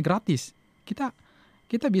mendapatkan gratis.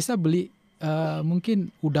 Kita bisa beli mungkin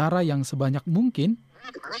udara yang sebanyak mungkin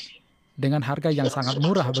dengan harga yang sangat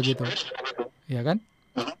murah begitu. Ya kan?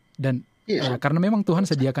 Dan karena memang Tuhan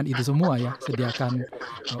sediakan itu semua ya, sediakan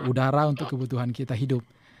udara untuk kebutuhan kita hidup.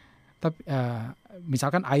 Tapi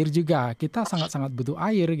misalkan air juga, kita sangat-sangat butuh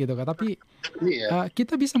air gitu kan. Tapi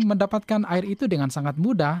kita bisa mendapatkan air itu dengan sangat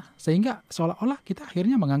mudah, sehingga seolah-olah kita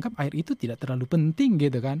akhirnya menganggap air itu tidak terlalu penting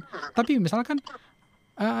gitu kan. Tapi misalkan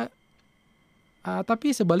tapi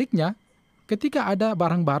sebaliknya, ketika ada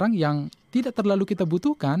barang-barang yang tidak terlalu kita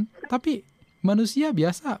butuhkan, tapi manusia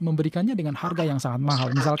biasa memberikannya dengan harga yang sangat mahal.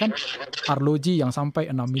 Misalkan arloji yang sampai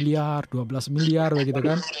 6 miliar, 12 miliar begitu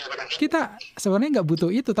kan. Kita sebenarnya nggak butuh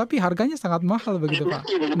itu, tapi harganya sangat mahal begitu, Pak.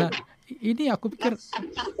 Nah, ini aku pikir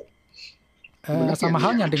sama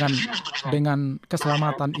halnya dengan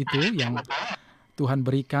keselamatan itu yang Tuhan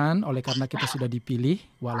berikan oleh karena kita sudah dipilih,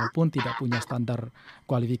 walaupun tidak punya standar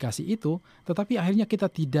kualifikasi itu, tetapi akhirnya kita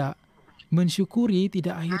tidak mensyukuri,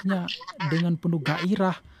 tidak akhirnya dengan penuh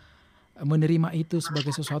gairah menerima itu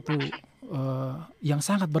sebagai sesuatu yang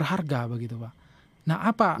sangat berharga begitu, Pak. Nah,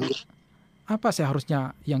 apa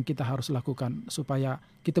seharusnya yang kita harus lakukan supaya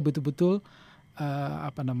kita betul-betul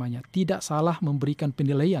tidak salah memberikan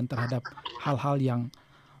penilaian terhadap hal-hal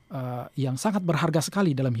yang sangat berharga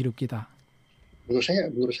sekali dalam hidup kita?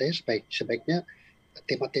 Menurut saya sebaiknya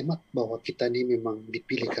tema-tema bahwa kita ini memang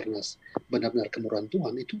dipilih karena benar-benar kemurahan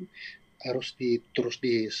Tuhan itu harus terus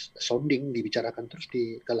disonding, dibicarakan terus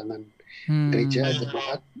di kalangan gereja,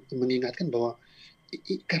 jemaat, mengingatkan bahwa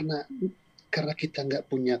karena kita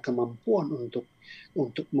nggak punya kemampuan untuk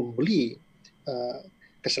membeli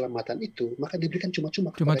keselamatan itu, maka diberikan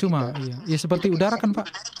cuma-cuma kepada kita. Iya. Ya seperti udara kan,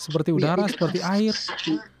 Pak, seperti udara, seperti air.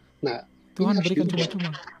 Nah, Tuhan berikan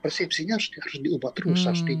cuma-cuma. Persepsinya harus diubah terus,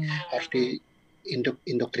 harus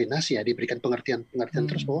indoktrinasi ya, diberikan pengertian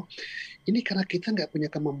terus bahwa ini karena kita nggak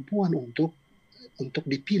punya kemampuan untuk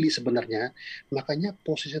dipilih sebenarnya, makanya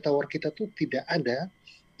posisi tawar kita tuh tidak ada,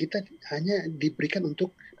 kita hanya diberikan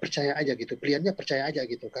untuk percaya aja gitu, pilihannya percaya aja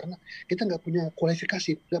gitu, karena kita nggak punya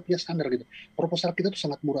kualifikasi, nggak punya standar gitu, proposal kita tuh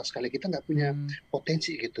sangat murah sekali, kita nggak punya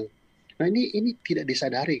potensi gitu. Nah ini tidak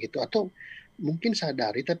disadari gitu, atau mungkin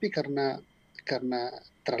sadari tapi karena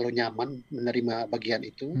terlalu nyaman menerima bagian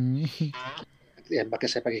itu, ya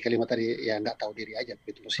saya pakai kalimat tadi ya nggak tahu diri aja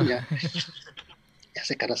gitu maksudnya. Ya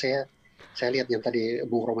karena saya lihat yang tadi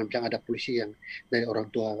Bung Rommen bilang ada polisi yang dari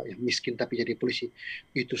orang tua yang miskin tapi jadi polisi,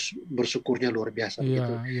 itu bersyukurnya luar biasa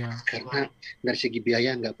begitu. Karena dari segi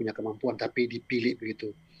biaya nggak punya kemampuan tapi dipilih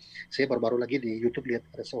begitu. Saya baru-baru lagi di YouTube lihat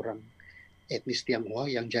ada seorang etnis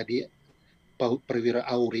Tionghoa yang jadi perwira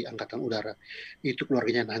Auri Angkatan Udara. Itu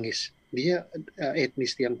keluarganya nangis. Dia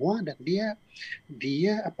etnis Tionghoa dan dia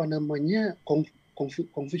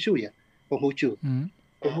Konghucu ya, Konghucu,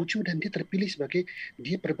 dan dia terpilih sebagai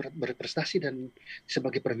dia berprestasi dan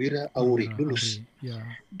sebagai perwira Auri lulus.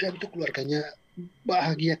 Dan itu keluarganya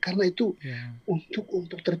bahagia karena itu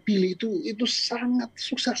untuk terpilih itu sangat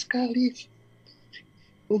susah sekali.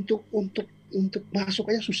 Untuk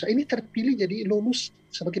masuk aja susah. Ini terpilih jadi lulus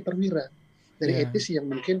sebagai perwira. dari etis yang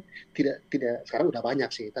mungkin tidak sekarang udah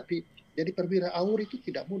banyak sih, tapi jadi perwira AUR itu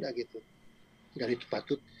tidak mudah gitu. Dan itu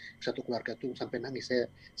patut satu keluarga tuh sampai nangis. Saya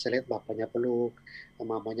lihat bapaknya peluk,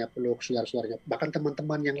 mamanya peluk, saudara-saudaranya, bahkan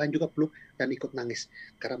teman-teman yang lain juga peluk dan ikut nangis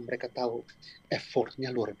karena mereka tahu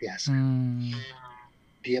effortnya luar biasa.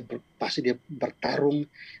 Pasti dia bertarung,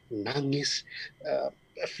 nangis,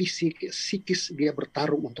 fisik, psikis dia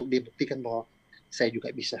bertarung untuk dia buktikan bahwa saya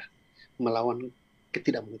juga bisa melawan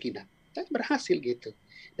ketidakmungkinan. Saya berhasil gitu,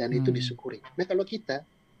 dan itu disyukuri. Nah kalau kita,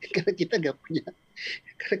 karena kita nggak punya,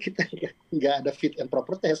 karena kita nggak ada fit and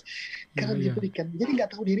proper test, karena diberikan, jadi nggak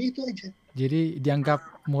tahu diri itu aja. Jadi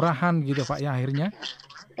dianggap murahan gitu Pak ya akhirnya.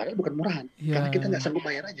 Padahal bukan murahan, karena kita nggak sanggup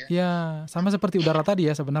bayar aja. Iya, sama seperti udara tadi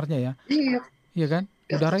ya sebenarnya ya. Iya kan?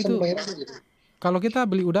 Udara itu, gitu. Kalau kita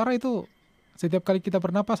beli udara itu setiap kali kita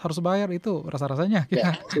bernapas harus bayar, itu rasa-rasanya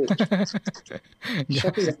kita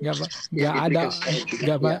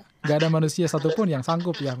nggak ada manusia satupun yang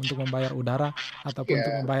sanggup ya untuk membayar udara ataupun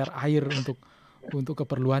untuk membayar air untuk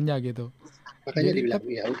keperluannya gitu. Makanya dibilang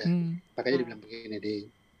makanya dibilang begini di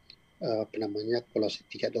Kolose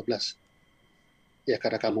 3:12. Ya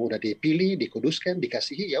karena kamu udah dipilih, dikuduskan,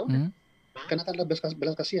 dikasihi, ya udah. Karena kan belas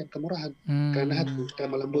kasihan, kemurahan, karena hati,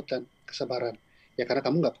 kelembutan, kesabaran. Ya karena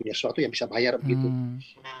kamu nggak punya sesuatu yang bisa bayar begitu.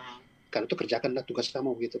 Karena itu kerjakanlah tugas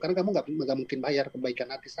kamu gitu. Karena kamu nggak mungkin bayar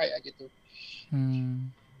kebaikan hati saya gitu.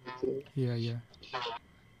 Iya. Ya,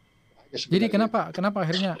 jadi kenapa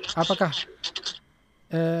akhirnya? Apakah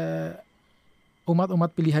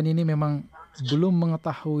umat-umat pilihan ini memang belum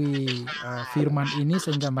mengetahui firman ini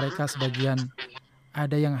sehingga mereka sebagian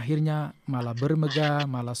ada yang akhirnya malah bermegah,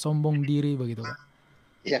 malah sombong diri begitu Pak?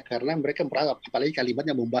 Ya karena mereka merangkap, apalagi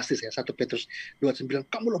kalimatnya bombastis ya. 1 Petrus 2:9,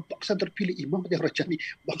 kamulah bangsa terpilih, imam yang rajani,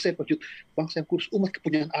 bangsa yang penjut, bangsa yang kudus, umat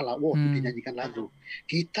kepunyaan Allah. Wow, itu dinyanyikan lagu.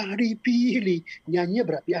 Kita dipilih, nyanyinya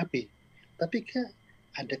berapi-api. Tapi kan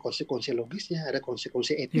ada konsekuensi logisnya, ada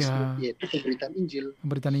konsekuensi etisnya, yaitu pemberitaan Injil.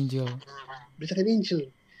 Beritakan Injil.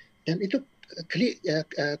 Dan itu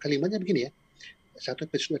kalimatnya begini ya. 1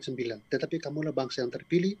 Petrus 2:9, tetapi kamulah bangsa yang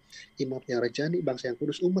terpilih, imam yang rajani, bangsa yang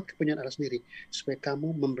kudus, umat kepunyaan Allah sendiri, supaya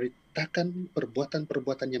kamu memberitakan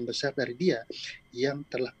perbuatan-perbuatan yang besar dari Dia yang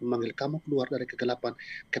telah memanggil kamu keluar dari kegelapan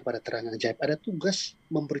kepada terang ajaib. Ada tugas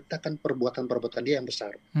memberitakan perbuatan-perbuatan Dia yang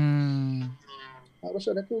besar. Harus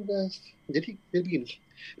ada tugas. Jadi begini,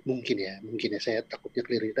 mungkin ya saya takutnya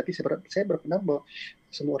keliru, tapi saya berpendapat bahwa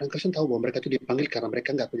semua orang Kristen tahu bahwa mereka itu dipanggil karena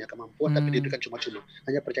mereka nggak punya kemampuan, tapi diberikan cuma-cuma,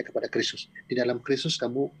 hanya percaya kepada Kristus. Di dalam Kristus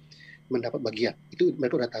kamu mendapat bagian, itu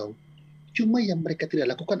mereka udah tahu. Cuma yang mereka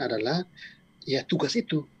tidak lakukan adalah ya tugas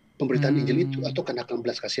itu, pemberitaan Injil itu, atau kenakan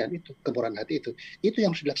belas kasihan itu, kemurahan hati itu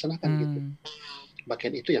yang harus dilaksanakan gitu.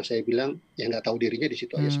 Bagian itu yang saya bilang yang nggak tahu dirinya di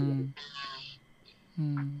situ aja sebenarnya.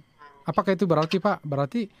 Apakah itu berarti Pak?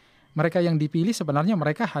 Berarti mereka yang dipilih sebenarnya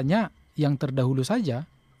mereka hanya yang terdahulu saja.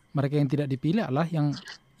 Mereka yang tidak dipilih adalah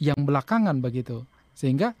yang belakangan begitu.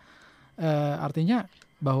 Sehingga artinya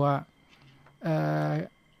bahwa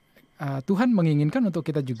Tuhan menginginkan untuk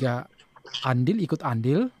kita juga ikut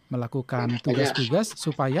andil melakukan tugas-tugas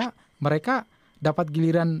supaya mereka dapat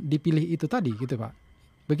giliran dipilih itu tadi gitu Pak.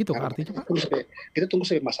 Begitu Kak artinya Pak? Kita tunggu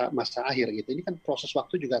sampai masa akhir gitu. Ini kan proses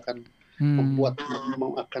waktu juga akan membuat,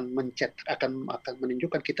 akan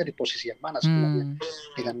menunjukkan kita di posisi yang mana sebenarnya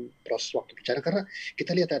dengan proses waktu bicara. Karena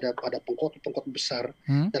kita lihat ada pengkhotbah besar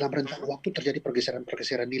dalam rentang waktu terjadi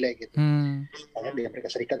pergeseran nilai gitu. Karena di Amerika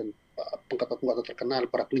Serikat dan pengkhotbah terkenal,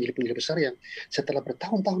 para penginjil besar yang setelah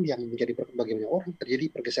bertahun-tahun yang menjadi bagaimana orang terjadi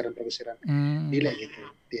pergeseran nilai gitu.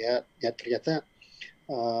 Dia ternyata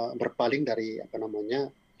berpaling dari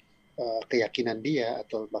keyakinan dia,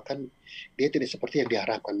 atau bahkan dia tidak seperti yang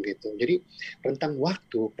diharapkan gitu. Jadi rentang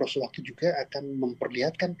waktu, proses waktu juga akan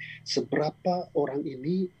memperlihatkan seberapa orang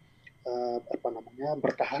ini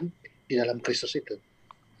bertahan di dalam Kristus itu.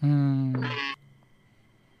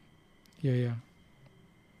 Ya.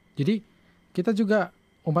 Jadi kita juga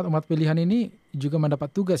umat-umat pilihan ini juga mendapat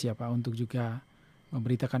tugas ya Pak untuk juga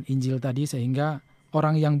memberitakan Injil tadi sehingga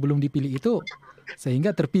orang yang belum dipilih itu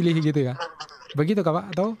sehingga terpilih gitu ya. Begitu Kak Pak?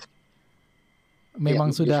 Atau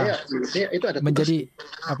memang sudah itu ada menjadi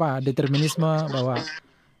determinisme bahwa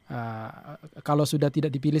kalau sudah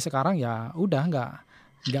tidak dipilih sekarang ya udah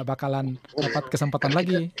nggak bakalan dapat kesempatan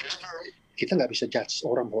lagi. Kita nggak bisa judge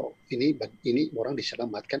orang bahwa ini orang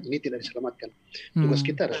diselamatkan, ini tidak diselamatkan. Tugas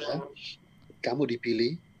kita adalah kamu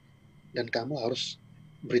dipilih dan kamu harus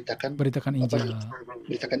beritakan Injil.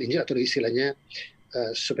 Beritakan Injil atau istilahnya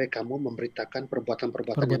supaya kamu memberitakan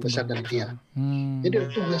perbuatan-perbuatan yang besar dari Dia. Jadi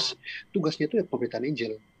tugasnya itu pemberitaan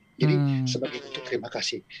Injil. Jadi sebagai itu terima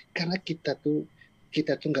kasih karena kita tuh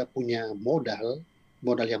nggak punya modal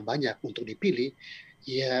modal yang banyak untuk dipilih,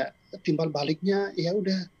 ya timbal baliknya ya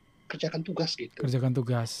udah kerjakan tugas gitu. Kerjakan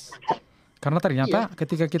tugas. Karena ternyata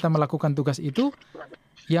ketika kita melakukan tugas itu,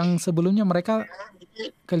 yang sebelumnya mereka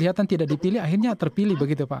kelihatan tidak dipilih, akhirnya terpilih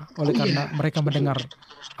begitu Pak. Oleh karena mereka mendengar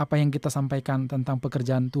apa yang kita sampaikan tentang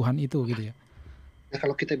pekerjaan Tuhan itu gitu ya. Nah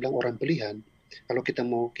kalau kita bilang orang pilihan, kalau kita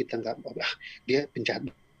nggak, dia penjahat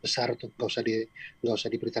besar tuh, nggak usah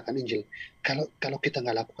diberitakan Injil. Kalau kita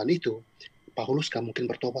nggak lakukan itu, Paulus nggak mungkin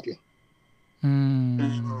bertobat loh.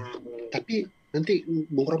 Tapi nanti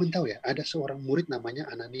Bung Robin tahu ya, ada seorang murid namanya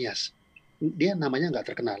Ananias. Dia namanya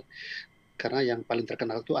nggak terkenal, karena yang paling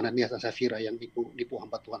terkenal itu Ananias dan Safira yang nipu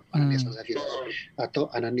hamba Tuhan, Ananias dan Safira. Atau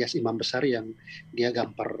Ananias imam besar yang dia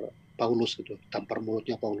gampar Paulus gitu, tampar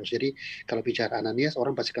mulutnya Paulus. Jadi kalau bicara Ananias,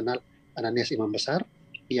 orang pasti kenal Ananias imam besar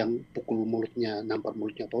yang pukul mulutnya, nampar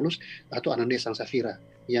mulutnya Paulus, atau Ananias dan Safira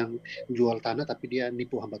yang jual tanah tapi dia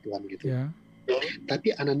nipu hamba Tuhan gitu. Yeah.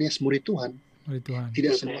 Tapi Ananias murid Tuhan,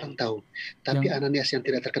 tidak semua orang tahu. Tapi Ananias yang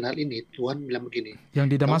tidak terkenal ini, Tuhan bilang begini. Yang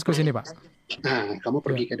di Damaskus ini Pak? Nah, kamu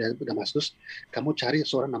pergi ke Damaskus, kamu cari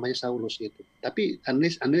seorang namanya Saulus gitu. Tapi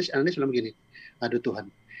Ananias bilang begini, aduh Tuhan,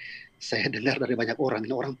 saya dengar dari banyak orang,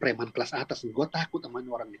 ini orang preman kelas atas, gue takut sama ini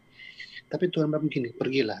orang ini. Tapi Tuhan bilang begini,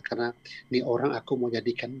 pergilah, karena ini orang aku mau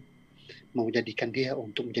jadikan dia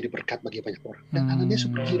untuk menjadi berkat bagi banyak orang. Dan Ananias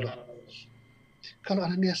pergi loh. Kalau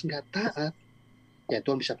Ananias nggak taat, ya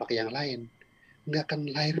Tuhan bisa pakai yang lain. Nggak akan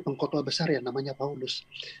lahir pengkhotbah besar yang namanya Paulus.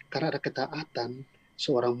 Karena ada ketaatan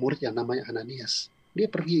seorang murid yang namanya Ananias. Dia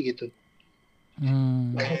pergi gitu.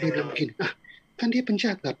 Kalau dia bilang begini, kan dia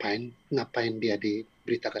penjahat, ngapain dia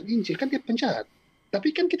diberitakan Injil? Kan dia penjahat.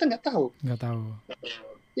 Tapi kan kita nggak tahu. Nggak tahu.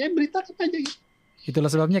 Ya beritakan aja gitu. Itulah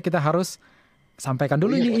sebabnya kita harus sampaikan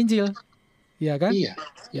dulu ini Injil. Iya kan? Iya.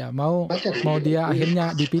 Ya mau dia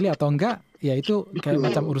akhirnya dipilih atau enggak, ya itu kayak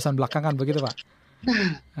macam urusan belakangan begitu Pak.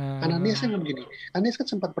 Nah, Ananias kan begini. Ananias kan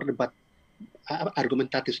sempat berdebat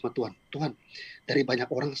argumentatif sama Tuhan. Tuhan, dari banyak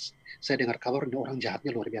orang saya dengar kabar ini orang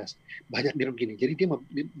jahatnya luar biasa. Banyak bilang begini. Jadi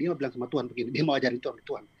dia bilang sama Tuhan begini. Dia mau ajarin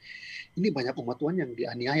Tuhan. Ini banyak umat Tuhan yang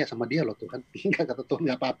dianiaya sama dia loh Tuhan. Enggak, kata Tuhan,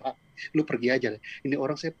 nggak apa-apa. Lu pergi aja. Ini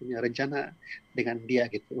orang saya punya rencana dengan dia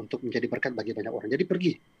gitu untuk menjadi berkat bagi banyak orang. Jadi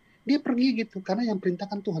pergi. Dia pergi gitu karena yang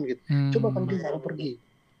perintahkan Tuhan gitu. Coba kalau dia mau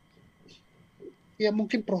pergi. Ya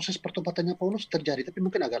mungkin proses pertobatannya Paulus terjadi, tapi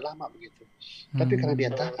mungkin agak lama begitu. Tapi karena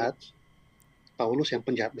dia taat, Paulus yang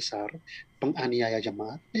penjahat besar, penganiaya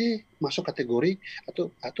jemaat, masuk kategori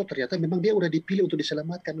atau ternyata memang dia udah dipilih untuk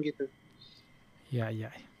diselamatkan gitu. Ya.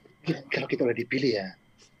 Kalau kita udah dipilih ya,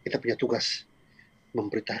 kita punya tugas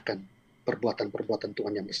memberitakan perbuatan-perbuatan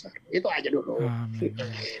Tuhan yang besar. Itu aja dulu.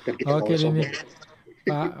 Dan kita Oke, ini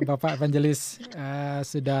Bapak Evangelis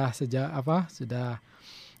sudah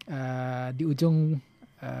di ujung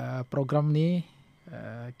program nih,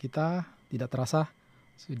 kita tidak terasa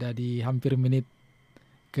sudah di hampir menit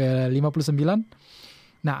ke-59.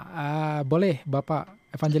 Nah, boleh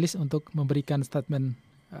Bapak Evangelis untuk memberikan statement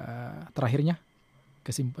terakhirnya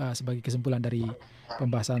sebagai kesimpulan dari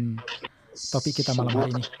pembahasan topik kita malam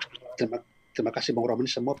hari ini. Terima kasih Bang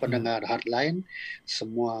Rommen, semua pendengar Hardline,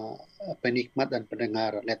 semua penikmat dan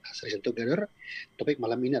pendengar Let Us Reason Together. Topik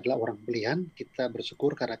malam ini adalah orang pilihan. Kita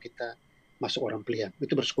bersyukur karena kita masuk orang pilihan.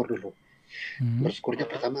 Itu bersyukur dulu.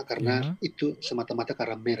 Bersyukurnya pertama karena itu semata-mata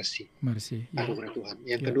karena mercy. Anugerah Tuhan.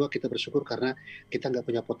 Yang kedua kita bersyukur karena kita nggak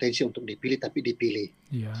punya potensi untuk dipilih, tapi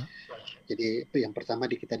dipilih. Jadi itu yang pertama,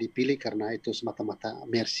 kita dipilih karena itu semata-mata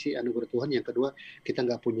mercy, anugerah Tuhan. Yang kedua kita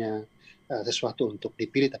nggak punya sesuatu untuk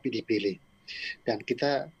dipilih, tapi dipilih. Dan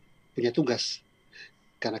kita punya tugas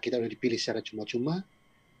karena kita udah dipilih secara cuma-cuma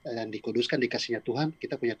dan dikuduskan, dikasihnya Tuhan.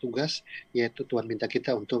 Kita punya tugas, yaitu Tuhan minta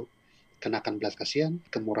kita untuk kenakan belas kasihan,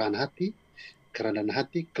 kemurahan hati, kerendahan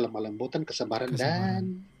hati, kelemah lembutan, kesabaran.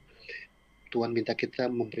 Dan Tuhan minta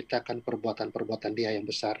kita memberitakan perbuatan-perbuatan Dia yang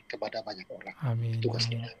besar kepada banyak orang. Amin.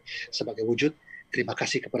 Tugas kita sebagai wujud terima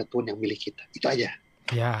kasih kepada Tuhan yang milik kita. Itu aja.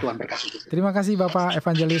 Ya. Tuhan berkasih. Terima kasih Bapak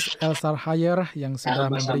Evangelis Elsar yang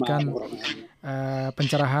sudah memberikan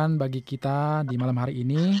pencerahan bagi kita di malam hari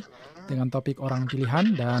ini dengan topik orang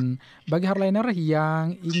pilihan. Dan bagi hardliner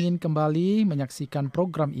yang ingin kembali menyaksikan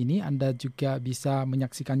program ini, Anda juga bisa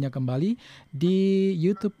menyaksikannya kembali di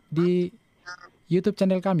YouTube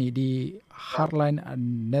channel kami di Hardline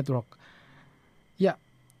Network. Ya,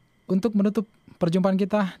 untuk menutup perjumpaan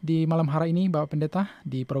kita di malam hari ini, Bapak Pendeta,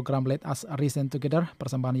 di program Let Us Reason Together,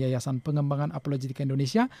 persembahan Yayasan Pengembangan Apologetika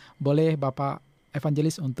Indonesia, boleh Bapak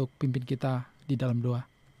Evangelis untuk pimpin kita di dalam doa.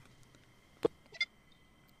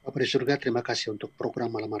 Bapak di surga, terima kasih untuk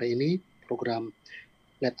program malam hari ini, program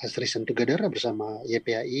Let Us Reason Together bersama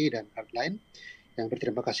YPAI dan Hardline, Yang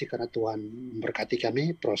berterima kasih karena Tuhan memberkati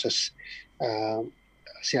kami, proses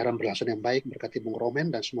siaran berlangsung yang baik, berkati Bung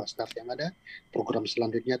Rommen dan semua staf yang ada. Program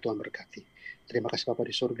selanjutnya Tuhan berkati. Terima kasih Bapa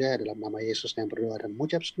di surga, dalam nama Yesus yang berdoa dan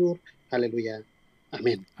mengucap syukur. Haleluya.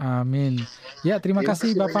 Amin. Amin. Ya, terima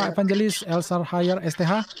kasih Bapak Evangelis Elsar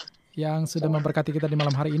S.Th yang sudah memberkati kita di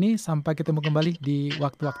malam hari ini. Sampai ketemu kembali di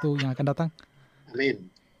waktu-waktu yang akan datang. Amin.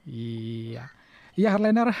 Iya. Ya,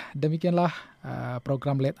 Hardliner, demikianlah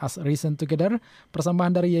program Let Us Reason Together,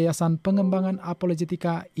 persembahan dari Yayasan Pengembangan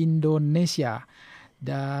Apologetika Indonesia.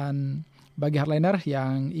 Dan bagi Hardliner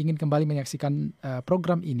yang ingin kembali menyaksikan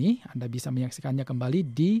program ini, Anda bisa menyaksikannya kembali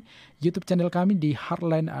di YouTube channel kami di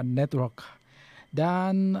Heartline Network.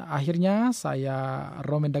 Dan akhirnya saya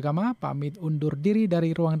Rommen Dagama pamit undur diri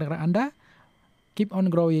dari ruang dengar Anda. Keep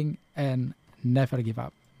on growing and never give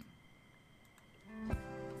up.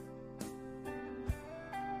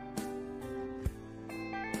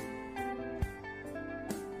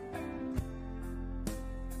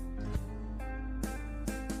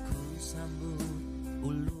 Ku sambut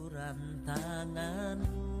uluran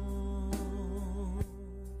tanganmu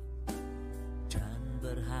dan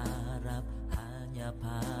berharap hanya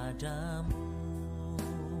padamu.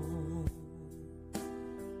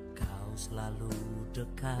 Kau selalu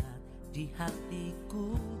dekat di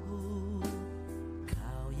hatiku,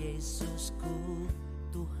 Kau Yesusku,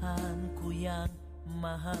 Tuhanku yang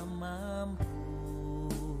maha mampu.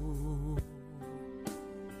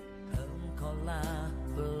 Engkaulah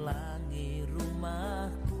pelangi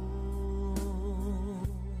rumahku,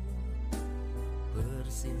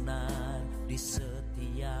 bersinar di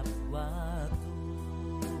setiap waktu.